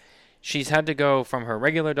just she's had to go from her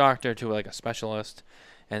regular doctor to like a specialist,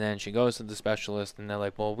 and then she goes to the specialist, and they're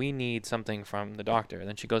like, well, we need something from the doctor. And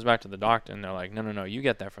then she goes back to the doctor, and they're like, no, you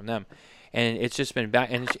get that from them. And it's just been back,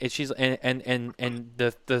 and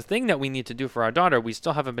the thing that we need to do for our daughter, we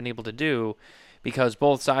still haven't been able to do, because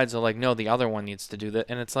both sides are like, no, the other one needs to do that.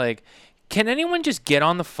 And it's like, can anyone just get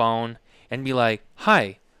on the phone and be like,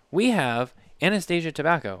 hi, we have Anastasia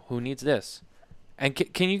Tabacco who needs this, and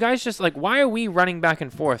can you guys just like, why are we running back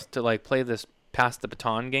and forth to like play this pass the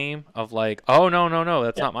baton game of like, oh no,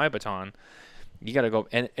 that's not my baton, you gotta go.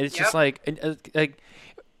 And it's just like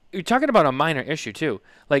you're talking about a minor issue too,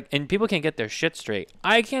 like, and people can't get their shit straight.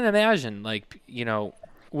 I can't imagine like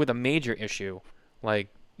with a major issue, like,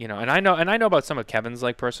 and I know about some of Kevin's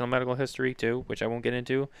like personal medical history too, which I won't get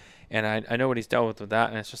into, and I know what he's dealt with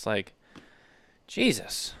that, and it's just like,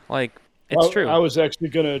 Jesus, like, it's true. I was actually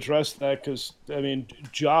going to address that because I mean,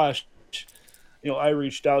 Josh, I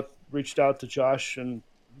reached out to Josh and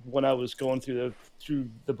when I was going through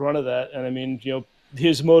the brunt of that. And I mean,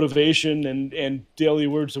 his motivation and daily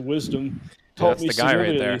words of wisdom helped that's me the guy right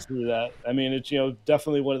significantly there. through that. I mean, it's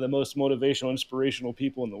definitely one of the most motivational, inspirational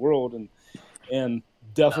people in the world, and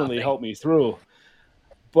definitely Thank helped me through.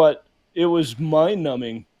 But it was mind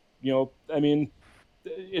numbing. I mean,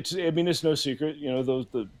 it's no secret.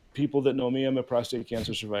 The people that know me, I'm a prostate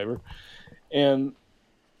cancer survivor, and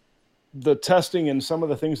the testing and some of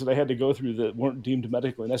the things that I had to go through that weren't deemed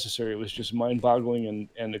medically necessary was just mind-boggling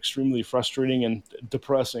and extremely frustrating and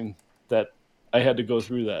depressing that I had to go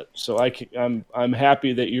through that. So I'm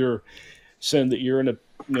happy that you're saying that you're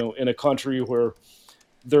in a country where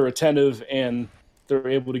they're attentive and they're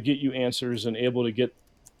able to get you answers and able to get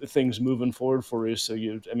things moving forward for you. So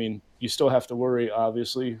you still have to worry,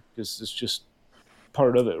 obviously, because it's just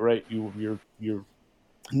part of it, right? You're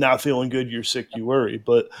not feeling good, you're sick, you worry,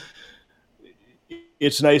 but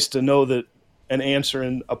it's nice to know that an answer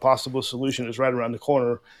and a possible solution is right around the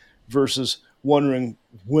corner versus wondering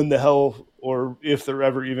when the hell or if they're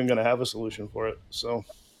ever even going to have a solution for it. So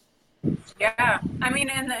Yeah, I mean,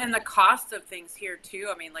 and the cost of things here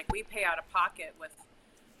too. I mean, like we pay out of pocket with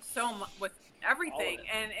with everything,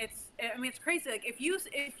 and it's crazy. Like if you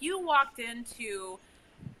walked into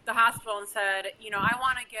the hospital and said, I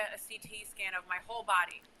want to get a CT scan of my whole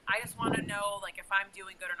body. I just want to know like if I'm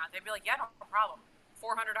doing good or not. They'd be like, yeah, no problem.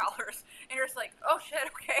 $400, and you're just like, oh shit,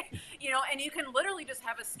 okay, and you can literally just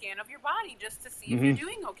have a scan of your body just to see if you're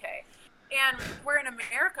doing okay. And we're in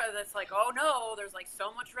America that's like, oh no, there's like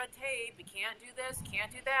so much red tape. You can't do this, can't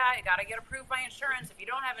do that. You got to get approved by insurance. If you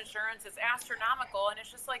don't have insurance, it's astronomical. And it's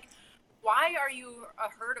just like, why are you a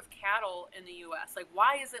herd of cattle in the U.S.? Like,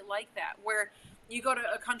 why is it like that? Where you go to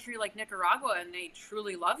a country like Nicaragua and they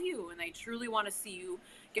truly love you and they truly want to see you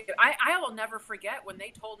get. I will never forget when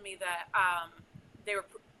they told me that they were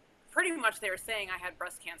pretty much they were saying I had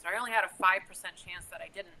breast cancer. I only had a 5% chance that I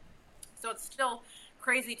didn't. So it's still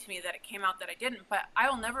crazy to me that it came out that I didn't. But I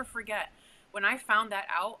will never forget when I found that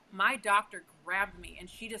out. My doctor grabbed me and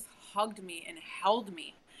she just hugged me and held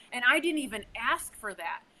me, and I didn't even ask for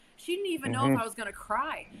that. She didn't even know if I was going to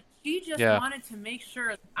cry. She just wanted to make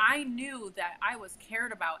sure I knew that I was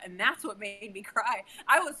cared about, and that's what made me cry.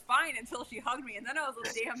 I was fine until she hugged me, and then I was a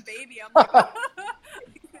damn baby. I'm like,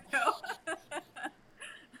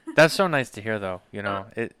 That's so nice to hear, though.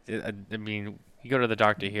 I mean, you go to the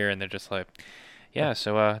doctor here, and they're just like, yeah,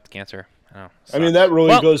 so it's cancer. Oh, I mean, that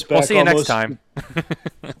really goes back. We'll see you next time.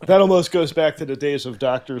 That almost goes back to the days of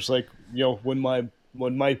doctors, like when my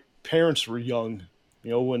parents were young.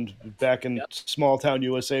 When back in small town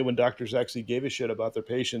USA, when doctors actually gave a shit about their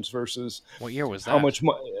patients versus what year was that? How much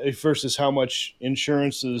insurance is how much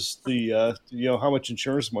insurance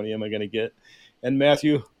money am I going to get? And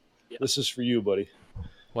Matthew, this is for you, buddy.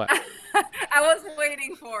 What? I was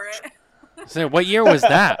waiting for it. So what year was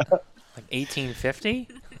that? Like 1850?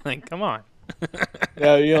 Like, come on.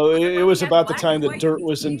 Yeah, it was about the time that dirt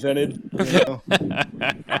was invented.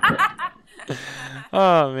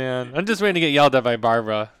 Oh man, I'm just waiting to get yelled at by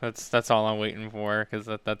Barbara. That's all I'm waiting for, because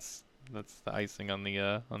that's the icing on the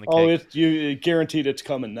cake. Oh, you guaranteed it's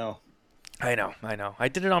coming now. I know. I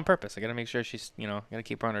did it on purpose. I got to make sure she's gotta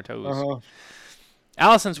keep her on her toes. Uh-huh.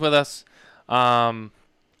 Allison's with us,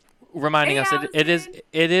 reminding us it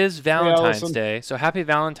is Valentine's Day. So happy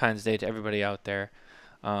Valentine's Day to everybody out there.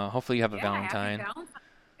 Hopefully you have a Valentine. Happy Valentine's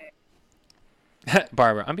Day.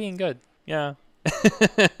 Barbara, I'm being good. Yeah.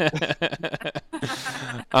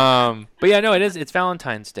 But yeah, no, it's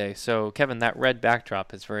Valentine's Day. So Kevin, that red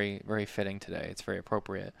backdrop is very, very fitting today. It's very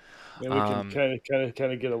appropriate. Yeah, we can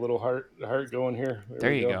kind of get a little heart going here.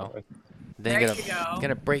 There you go. Then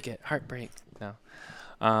gonna break it. Heartbreak. No.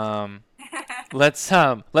 Let's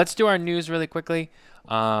do our news really quickly.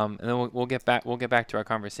 And then we'll get back to our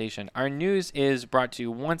conversation. Our news is brought to you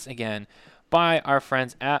once again by our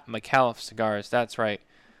friends at McAuliffe Cigars. That's right.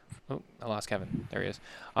 Oh, I lost Kevin. There he is.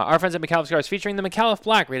 Our friends at McAuliffe Cigars, featuring the McAuliffe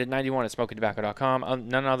Black, rated 91 at SmokinTobacco.com.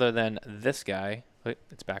 None other than this guy. Wait,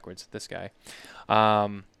 it's backwards. This guy.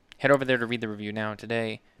 Head over there to read the review now.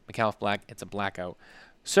 Today, McAuliffe Black, it's a blackout.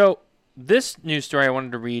 So this news story I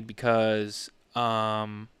wanted to read because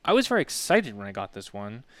I was very excited when I got this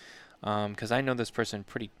one, because I know this person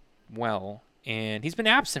pretty well. And he's been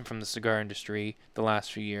absent from the cigar industry the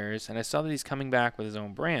last few years. And I saw that he's coming back with his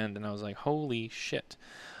own brand. And I was like, holy shit.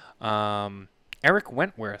 Eric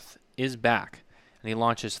Wentworth is back. And he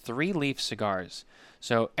launches 3 Leaf cigars.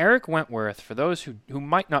 So Eric Wentworth, for those who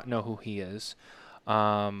might not know who he is,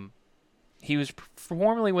 he was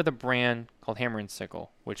formerly with a brand called Hammer and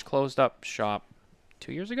Sickle, which closed up shop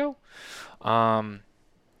 2 years ago.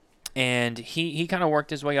 And he kind of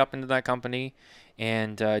worked his way up into that company.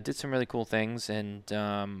 and did some really cool things. And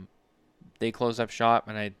they closed up shop,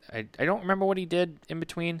 and I don't remember what he did in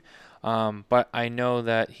between, but I know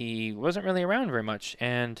that he wasn't really around very much.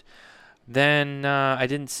 And then I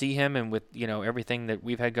didn't see him, and with everything that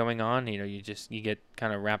we've had going on, you get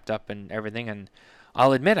kind of wrapped up in everything, and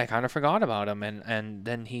I'll admit I kind of forgot about him, and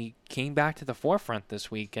then he came back to the forefront this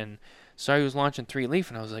week, and saw he was launching 3-leaf,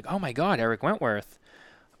 and I was like, oh my God, Eric Wentworth,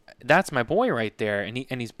 that's my boy right there, and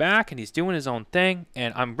he's back, and he's doing his own thing,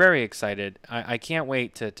 and I'm very excited. I can't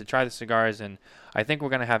wait to try the cigars, and I think we're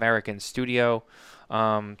gonna have Eric in studio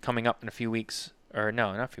coming up in a few weeks, or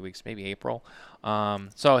no, not a few weeks, maybe April.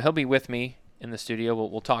 So he'll be with me in the studio.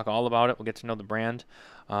 We'll talk all about it. We'll get to know the brand.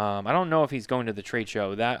 I don't know if he's going to the trade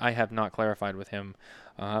show. That I have not clarified with him,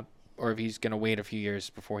 or if he's going to wait a few years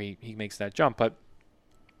before he makes that jump. But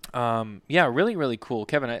yeah, really, really cool.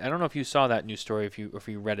 Kevin, I don't know if you saw that news story, if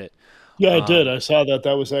you read it. Yeah, I did. I saw that.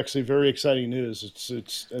 That was actually very exciting news.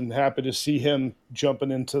 It's and happy to see him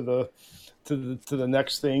jumping into the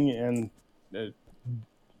next thing, and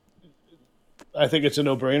I think it's a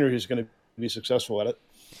no-brainer. He's going to be successful at it.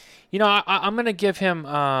 I'm going to give him,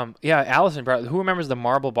 Allison, who remembers the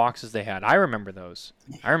marble boxes they had? I remember those.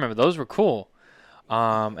 Those were cool.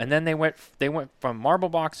 And then they went from marble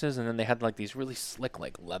boxes, and then they had like these really slick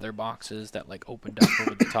like leather boxes that like opened up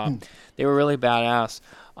over the top. They were really badass.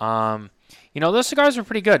 Those cigars were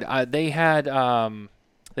pretty good. They had,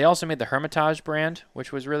 they also made the Hermitage brand,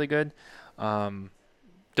 which was really good.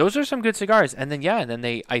 Those are some good cigars. And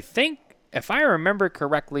then I think, if I remember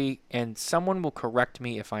correctly, and someone will correct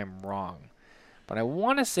me if I'm wrong, but I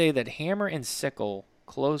want to say that Hammer and Sickle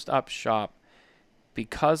closed up shop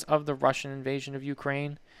because of the Russian invasion of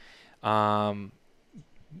Ukraine. That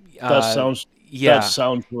sounds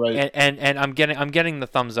right. And I'm getting the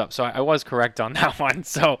thumbs up, so I was correct on that one.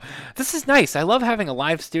 So this is nice. I love having a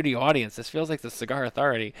live studio audience. This feels like the Cigar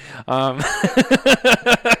Authority.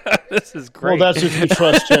 This is great. Well, that's if you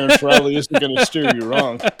trust Terrence Riley isn't going to steer you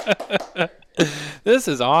wrong. This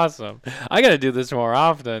is awesome. I got to do this more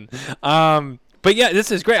often. But yeah,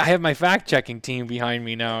 this is great. I have my fact-checking team behind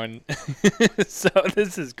me now, and so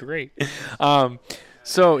this is great.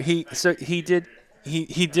 So he did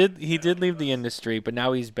leave the industry, but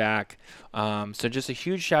now he's back. So just a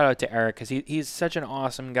huge shout out to Eric, because he's such an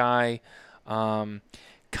awesome guy. Kind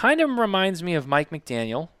of reminds me of Mike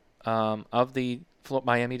McDaniel of the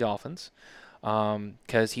Miami Dolphins,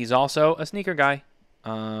 because he's also a sneaker guy.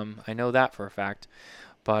 I know that for a fact.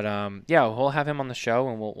 But yeah, we'll have him on the show,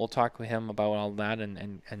 and we'll talk with him about all that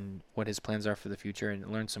and what his plans are for the future, and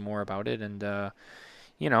learn some more about it. And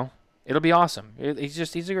it'll be awesome.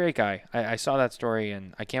 He's a great guy. I saw that story,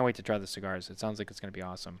 and I can't wait to try the cigars. It sounds like it's going to be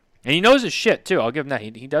awesome. And he knows his shit too. I'll give him that.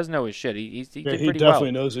 He does know his shit. He did pretty well. He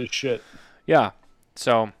definitely knows his shit. Yeah.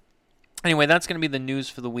 So anyway, that's going to be the news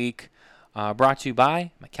for the week. Brought to you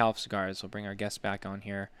by McAuliffe Cigars. We'll bring our guests back on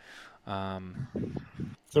here.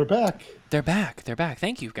 They're back. They're back.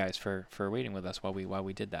 Thank you guys for waiting with us while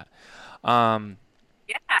we did that.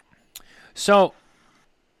 Yeah. So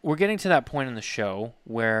we're getting to that point in the show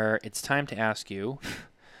where it's time to ask you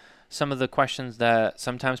some of the questions that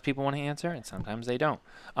sometimes people want to answer and sometimes they don't.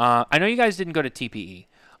 I know you guys didn't go to TPE.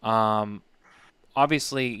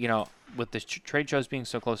 Obviously, with the trade shows being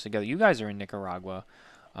so close together, you guys are in Nicaragua.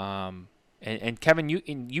 And Kevin,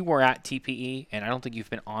 you were at TPE, and I don't think you've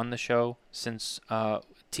been on the show since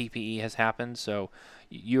TPE has happened. So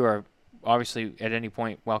you are obviously at any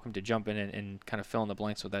point welcome to jump in and kind of fill in the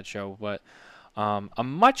blanks with that show. But a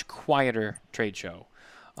much quieter trade show.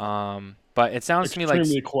 But it sounds to me like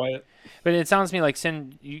extremely quiet. But it sounds to me like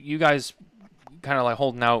Cynn, you guys kind of like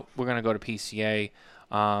holding out. We're gonna go to PCA.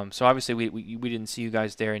 So obviously we didn't see you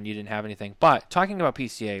guys there, and you didn't have anything. But talking about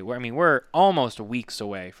PCA, we're almost weeks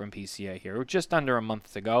away from PCA here. We're just under a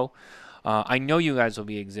month to go. I know you guys will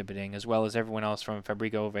be exhibiting, as well as everyone else from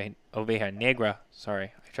Fabrico Oveja Negra.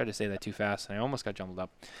 Sorry, I tried to say that too fast, and I almost got jumbled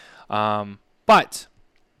up. But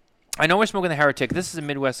I know we're smoking the Heretic. This is a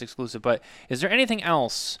Midwest exclusive, but is there anything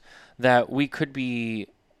else that we could be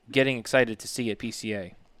getting excited to see at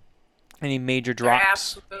PCA? Any major drops?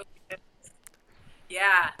 Absolutely.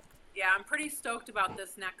 Yeah, I'm pretty stoked about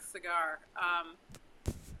this next cigar. I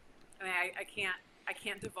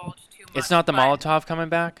can't divulge too much. It's not the Molotov coming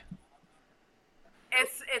back?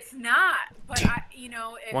 It's not, but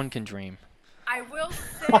one can dream. I will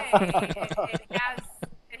say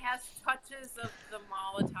it has touches of the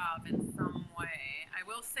Molotov in some way. I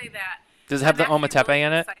will say that. Does it have the Ometepe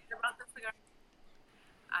in it? About the cigar.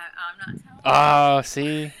 I'm not telling you. Oh,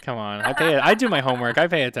 see? Come on. I do my homework. I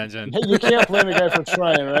pay attention. You can't blame a guy for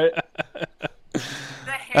trying, right?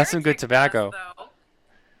 That's some good tobacco.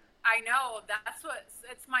 I know. That's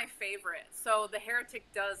my favorite. So the Heretic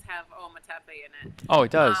does have Ometepe in it. Oh,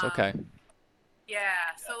 it does. Okay.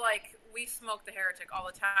 Yeah, so like we smoke the Heretic all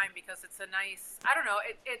the time because it's a nice, I don't know,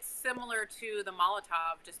 it's similar to the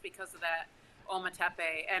Molotov just because of that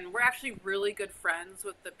Ometepe. And we're actually really good friends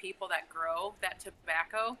with the people that grow that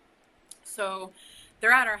tobacco. So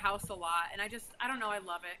they're at our house a lot. And I don't know, I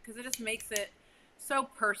love it because it just makes it so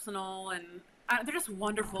personal, and they're just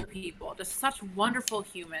wonderful people, just such wonderful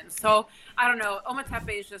humans. So I don't know,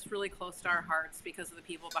 Ometepe is just really close to our hearts because of the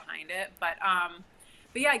people behind it. But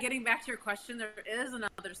yeah, getting back to your question, there is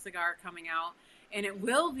another cigar coming out, and it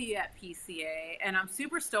will be at PCA, and I'm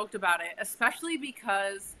super stoked about it, especially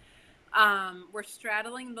because we're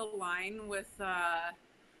straddling the line with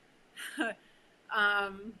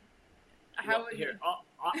Well, here,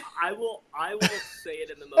 I will say it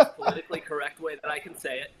in the most politically correct way that I can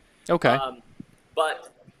say it. Okay.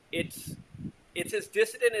 But it's as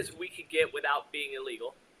dissident as we could get without being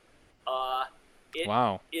illegal.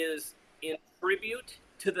 It is in tribute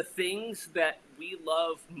to the things that we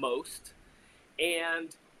love most,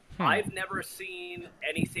 and I've never seen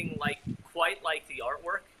anything quite like the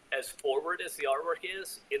artwork, as forward as the artwork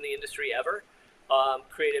is in the industry ever,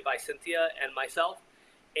 created by Cynthia and myself.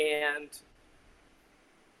 And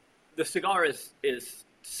the cigar is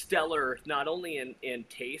stellar, not only in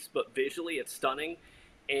taste, but visually it's stunning.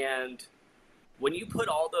 And when you put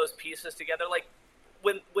all those pieces together, like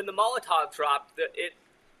when the Molotov dropped,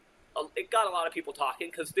 it got a lot of people talking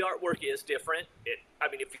because the artwork is different. It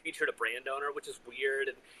featured a brand owner, which is weird,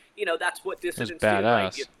 and that's what dissidents do.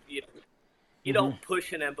 Right? You don't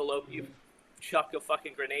push an envelope, you chuck a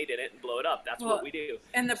fucking grenade in it and blow it up. That's what we do.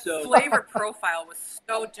 And the flavor profile was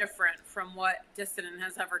so different from what Dissident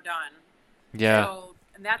has ever done. Yeah. So,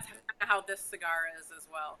 and that's how this cigar is as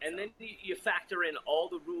well. And then you factor in all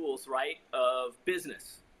the rules, right, of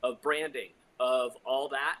business, of branding, of all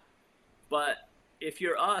that. But if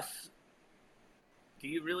you're us, do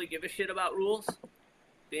you really give a shit about rules?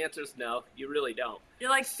 The answer is no, you really don't. You're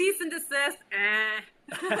like, cease and desist,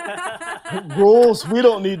 Rules? We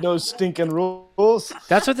don't need no stinking rules.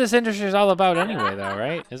 That's what this industry is all about anyway, though,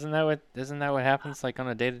 right? Isn't that what happens like on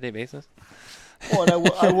a day-to-day basis? Well, and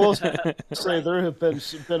I will say there have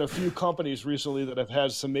been a few companies recently that have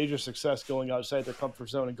had some major success going outside their comfort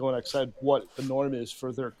zone and going outside what the norm is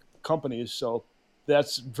for their companies. So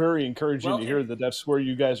that's very encouraging to hear that that's where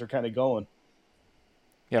you guys are kind of going.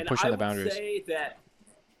 Yeah, pushing the boundaries.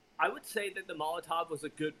 I would say that the Molotov was a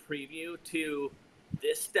good preview to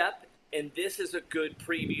this step, and this is a good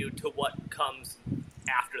preview to what comes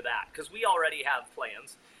after that, because we already have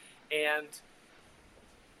plans, and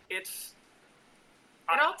it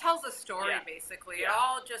all tells a story, basically. Yeah. It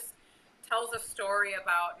all just tells a story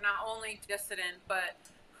about not only Dissident, but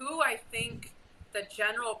who I think the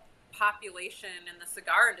general population in the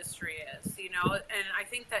cigar industry is, and I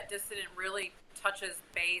think that Dissident really touches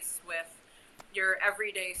base with your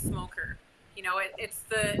everyday smoker. It's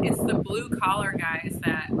the blue collar guys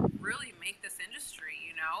that really make this industry,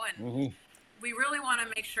 and we really want to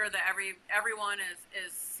make sure that everyone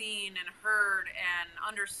is seen and heard and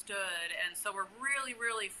understood, and so we're really,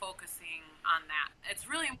 really focusing on that. It's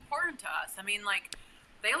really important to us. I mean, like,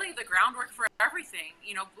 they lay the groundwork for everything,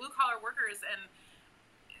 blue collar workers, and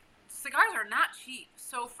cigars are not cheap.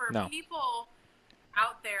 So for people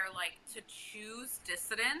out there, like, to choose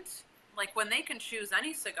Dissident, like, when they can choose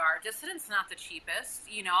any cigar, Dissident's not the cheapest,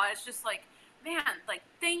 it's just like, man, like,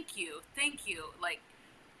 thank you, like,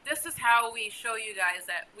 this is how we show you guys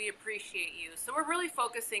that we appreciate you. So we're really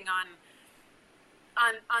focusing on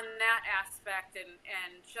that aspect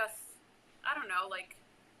and just, I don't know, like,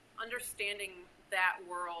 understanding that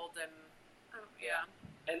world and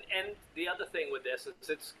And the other thing with this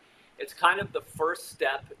is it's kind of the first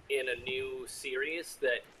step in a new series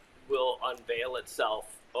that will unveil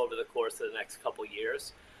itself over the course of the next couple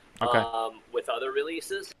years, with other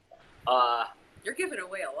releases. You're giving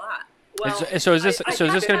away a lot. Well, is this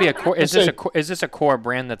going to be a core? Is this a core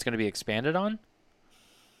brand that's going to be expanded on?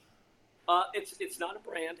 It's not a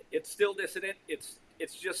brand. It's still Dissident. It's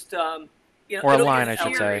just or a line, I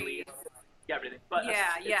should say. Yeah, everything. But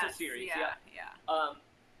it's a series.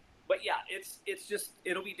 But yeah, it's just,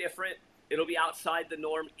 it'll be different. It'll be outside the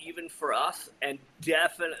norm even for us, and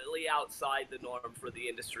definitely outside the norm for the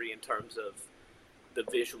industry in terms of the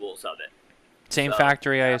visuals of it. Same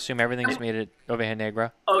factory, I assume everything's made at Oveja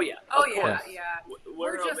Negra? Oh, yeah. Yeah.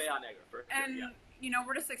 We're Oveja Negra.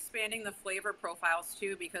 We're just expanding the flavor profiles,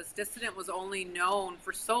 too, because Dissident was only known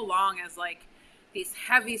for so long as, like, these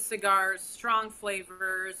heavy cigars, strong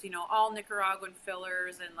flavors, all Nicaraguan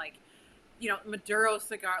fillers, and, like, Maduro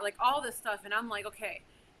cigar, like, all this stuff. And I'm like, okay,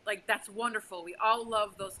 like, that's wonderful. We all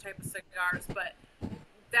love those type of cigars, but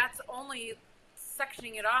that's only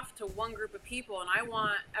sectioning it off to one group of people, and I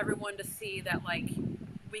want everyone to see that, like,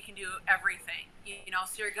 we can do everything, you know,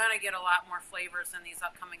 so you're going to get a lot more flavors in these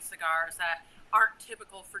upcoming cigars that aren't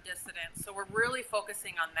typical for dissidents. So we're really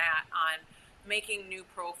focusing on that, on making new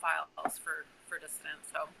profiles for dissidents.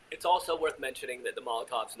 So it's also worth mentioning that the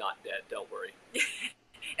Molotov's not dead. Don't worry.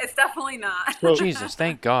 It's definitely not. So, Jesus,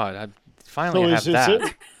 thank God. I finally have is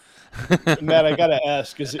that. it, Matt, I gotta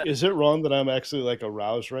ask: is it wrong that I'm actually like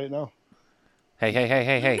aroused right now?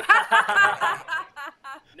 Hey.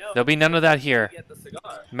 No, There'll be none of that here. Get the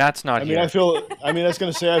cigar. Matt's not I mean, here. I was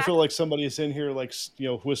gonna say, I feel like somebody's in here, like, you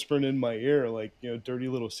know, whispering in my ear, like, you know, dirty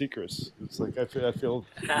little secrets. It's like I feel.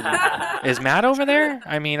 Is Matt over there?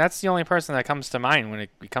 I mean, that's the only person that comes to mind when it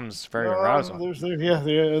becomes very arousing. And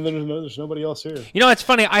there's nobody else here. You know, it's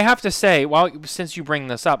funny. I have to say, since you bring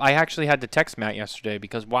this up, I actually had to text Matt yesterday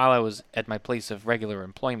because while I was at my place of regular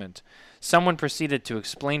employment, someone proceeded to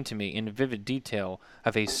explain to me in vivid detail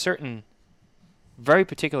of a certain very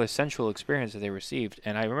particular sensual experience that they received,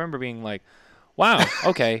 and I remember being like, wow,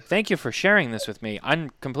 okay, thank you for sharing this with me.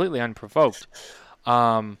 I'm completely unprovoked.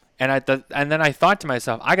 And then I thought to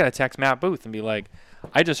myself, I got to text Matt Booth and be like,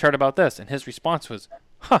 I just heard about this. And his response was,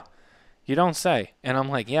 huh, you don't say. And I'm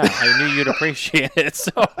like, yeah, I knew you'd appreciate it.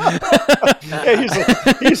 So Yeah,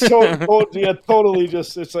 he's totally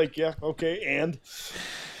just, it's like, yeah, okay, and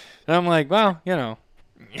I'm like, well, you know,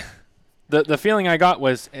 the feeling I got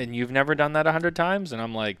was, and you've never done that 100 times? And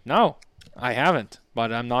I'm like, no, I haven't,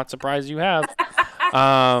 but I'm not surprised you have.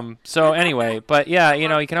 So anyway, but yeah, you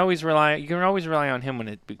know, you can always rely on him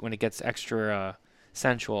when it gets extra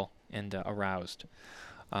sensual and aroused.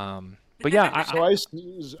 But yeah,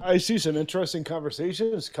 I see some interesting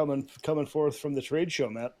conversations coming forth from the trade show,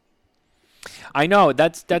 Matt. I know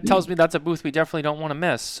that tells me that's a booth we definitely don't want to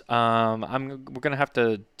miss. We're gonna have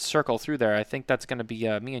to circle through there. I think that's gonna be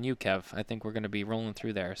me and you, Kev. I think we're gonna be rolling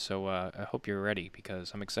through there. So I hope you're ready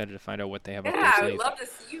because I'm excited to find out what they have up their Yeah, I sleeve. would love to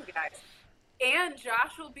see you guys. And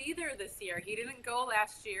Josh will be there this year. He didn't go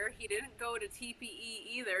last year. He didn't go to TPE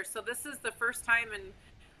either. So this is the first time in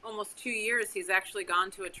almost 2 years he's actually gone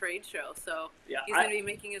to a trade show. So Yeah, he's going to be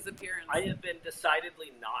making his appearance. I have been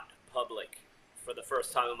decidedly not public for the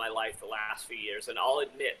first time in my life the last few years, and I'll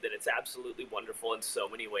admit that it's absolutely wonderful in so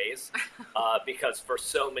many ways, because for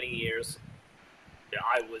so many years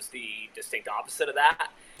I was the distinct opposite of that.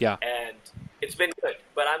 Yeah. And it's been good,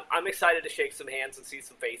 but I'm excited to shake some hands and see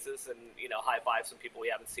some faces and, you know, high five some people we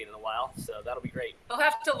haven't seen in a while. So that'll be great. He'll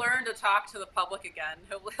have to learn to talk to the public again.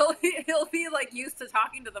 He'll be like used to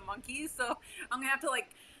talking to the monkeys, so I'm gonna have to like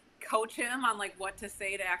coach him on like what to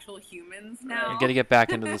say to actual humans now. You got to get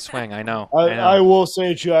back into the swing. I know. I will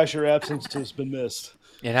say, Josh, your absence has been missed.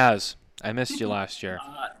 It has. I missed you last year.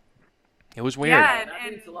 It was weird. Yeah,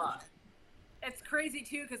 That means a lot. It's crazy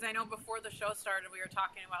too, because I know before the show started we were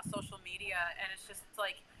talking about social media, and it's just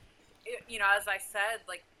like, you know, as I said,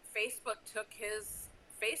 like Facebook took his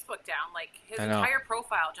Facebook down, like his entire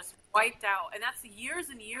profile just wiped out, and that's years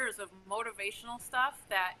and years of motivational stuff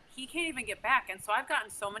that he can't even get back. And so I've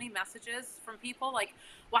gotten so many messages from people like,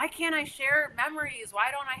 why can't I share memories?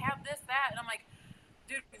 Why don't I have this, that? And I'm like,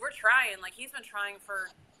 dude, we're trying. Like, he's been trying for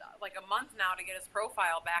like a month now to get his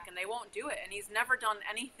profile back, and they won't do it. And he's never done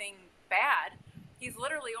anything bad. He's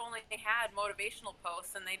literally only had motivational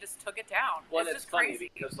posts, and they just took it down. Well, it's it's just funny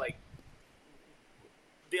crazy. because, like,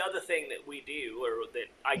 the other thing that we do, or that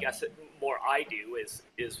I guess more I do, is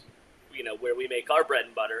you know, where we make our bread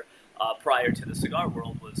and butter prior to the cigar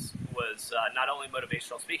world was not only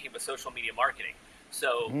motivational speaking but social media marketing.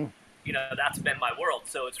 So you know, that's been my world.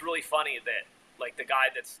 So it's really funny that like the guy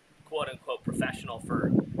that's quote unquote professional for,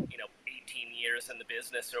 you know, 18 years in the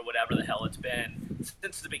business or whatever the hell it's been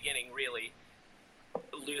since the beginning, really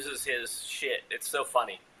loses his shit. It's so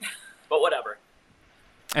funny, but whatever.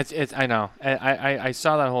 It's I know. I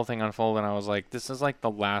saw that whole thing unfold and I was like, this is like the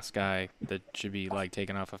last guy that should be like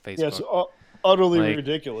taken off of Facebook. Yeah, it's utterly Like,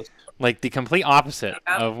 ridiculous. Like the complete opposite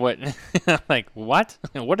of what like what?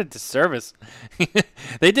 What a disservice.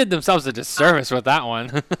 They did themselves a disservice with that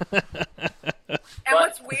one. And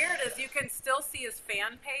what's weird is you can still see his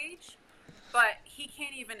fan page, but he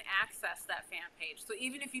can't even access that fan page. So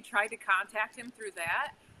even if you tried to contact him through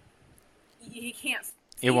that, he can't see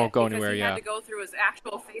It won't go because anywhere, he yeah. had to go through his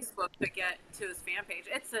actual Facebook to get to his fan page.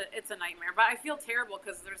 It's a nightmare. But I feel terrible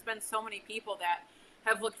because there's been so many people that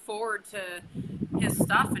have looked forward to his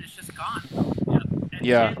stuff, and it's just gone.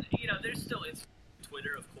 Yeah. And, you know, there's still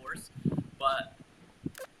Twitter, of course, but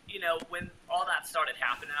you know, when all that started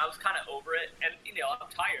happening, I was kind of over it, and you know, I'm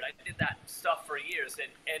tired. I did that stuff for years,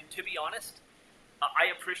 and to be honest,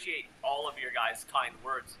 I appreciate all of your guys' kind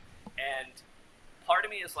words, and part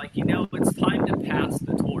of me is like, it's time to pass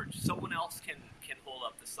the torch. Someone else can hold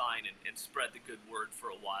up the sign and spread the good word for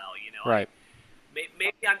a while. Right.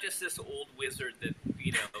 Maybe I'm just this old wizard that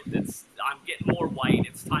I'm getting more white.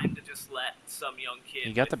 It's time to just let some young kid.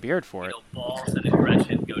 You got the beard for it. Balls and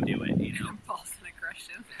aggression, go do it. Balls and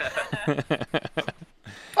aggression.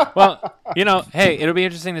 Well, hey, it'll be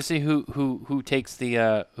interesting to see who takes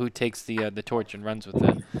the torch and runs with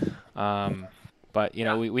it. But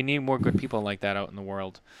we need more good people like that out in the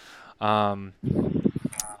world. But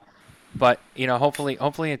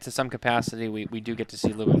hopefully to some capacity we do get to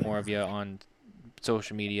see a little bit more of you on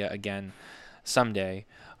social media again someday.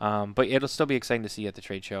 But it'll still be exciting to see you at the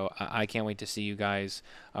trade show. I can't wait to see you guys.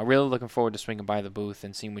 Really looking forward to swinging by the booth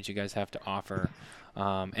and seeing what you guys have to offer.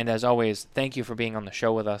 And as always, thank you for being on the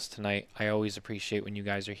show with us tonight. I always appreciate when you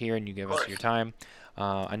guys are here and you give us your time.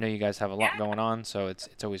 I know you guys have a lot going on, so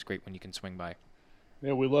it's always great when you can swing by.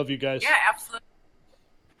 Yeah, we love you guys. Yeah, absolutely.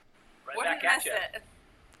 Right back at you.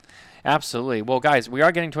 Absolutely. Well, guys, we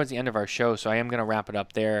are getting towards the end of our show, so I am going to wrap it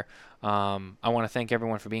up there. I want to thank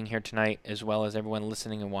everyone for being here tonight, as well as everyone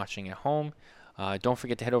listening and watching at home. Don't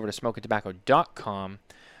forget to head over to SmokinTobacco.com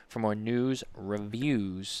for more news,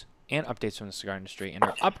 reviews, and updates from the cigar industry and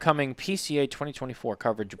our upcoming PCA 2024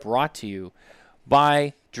 coverage brought to you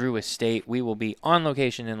by Drew Estate. We will be on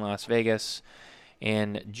location in Las Vegas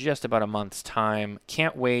in just about a month's time.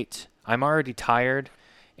 Can't wait. I'm already tired,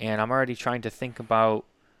 and I'm already trying to think about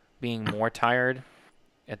being more tired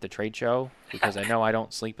at the trade show because I know I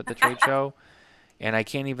don't sleep at the trade show, and I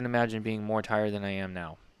can't even imagine being more tired than I am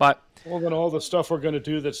now. But well, then all the stuff we're going to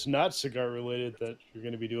do that's not cigar related that you're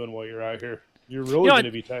going to be doing while you're out here, you're really going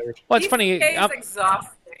to be tired. Well, it's funny. It's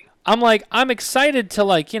exhausting. I'm excited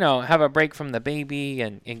to have a break from the baby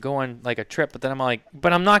and go on like a trip, but then I'm like,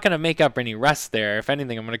 but I'm not going to make up any rest there. If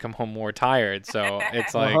anything, I'm going to come home more tired. So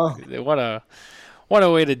it's like, what a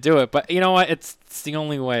way to do it. But you know what? It's the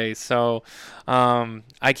only way. So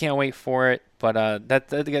I can't wait for it. But that's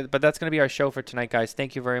going to be our show for tonight, guys.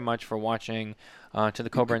 Thank you very much for watching. To the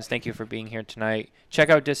Coburns, thank you for being here tonight. Check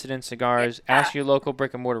out Dissident Cigars. Ask your local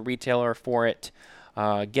brick and mortar retailer for it.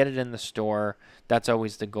 Get it in the store. That's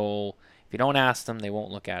always the goal. If you don't ask them, they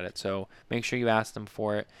won't look at it. So make sure you ask them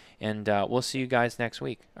for it. And we'll see you guys next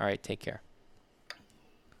week. All right, take care.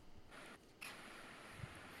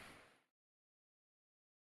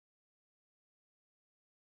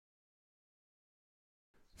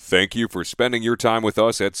 Thank you for spending your time with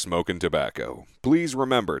us at Smokin' Tobacco. Please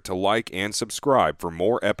remember to like and subscribe for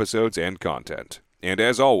more episodes and content. And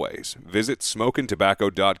as always, visit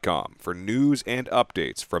SmokinTobacco.com for news and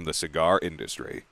updates from the cigar industry.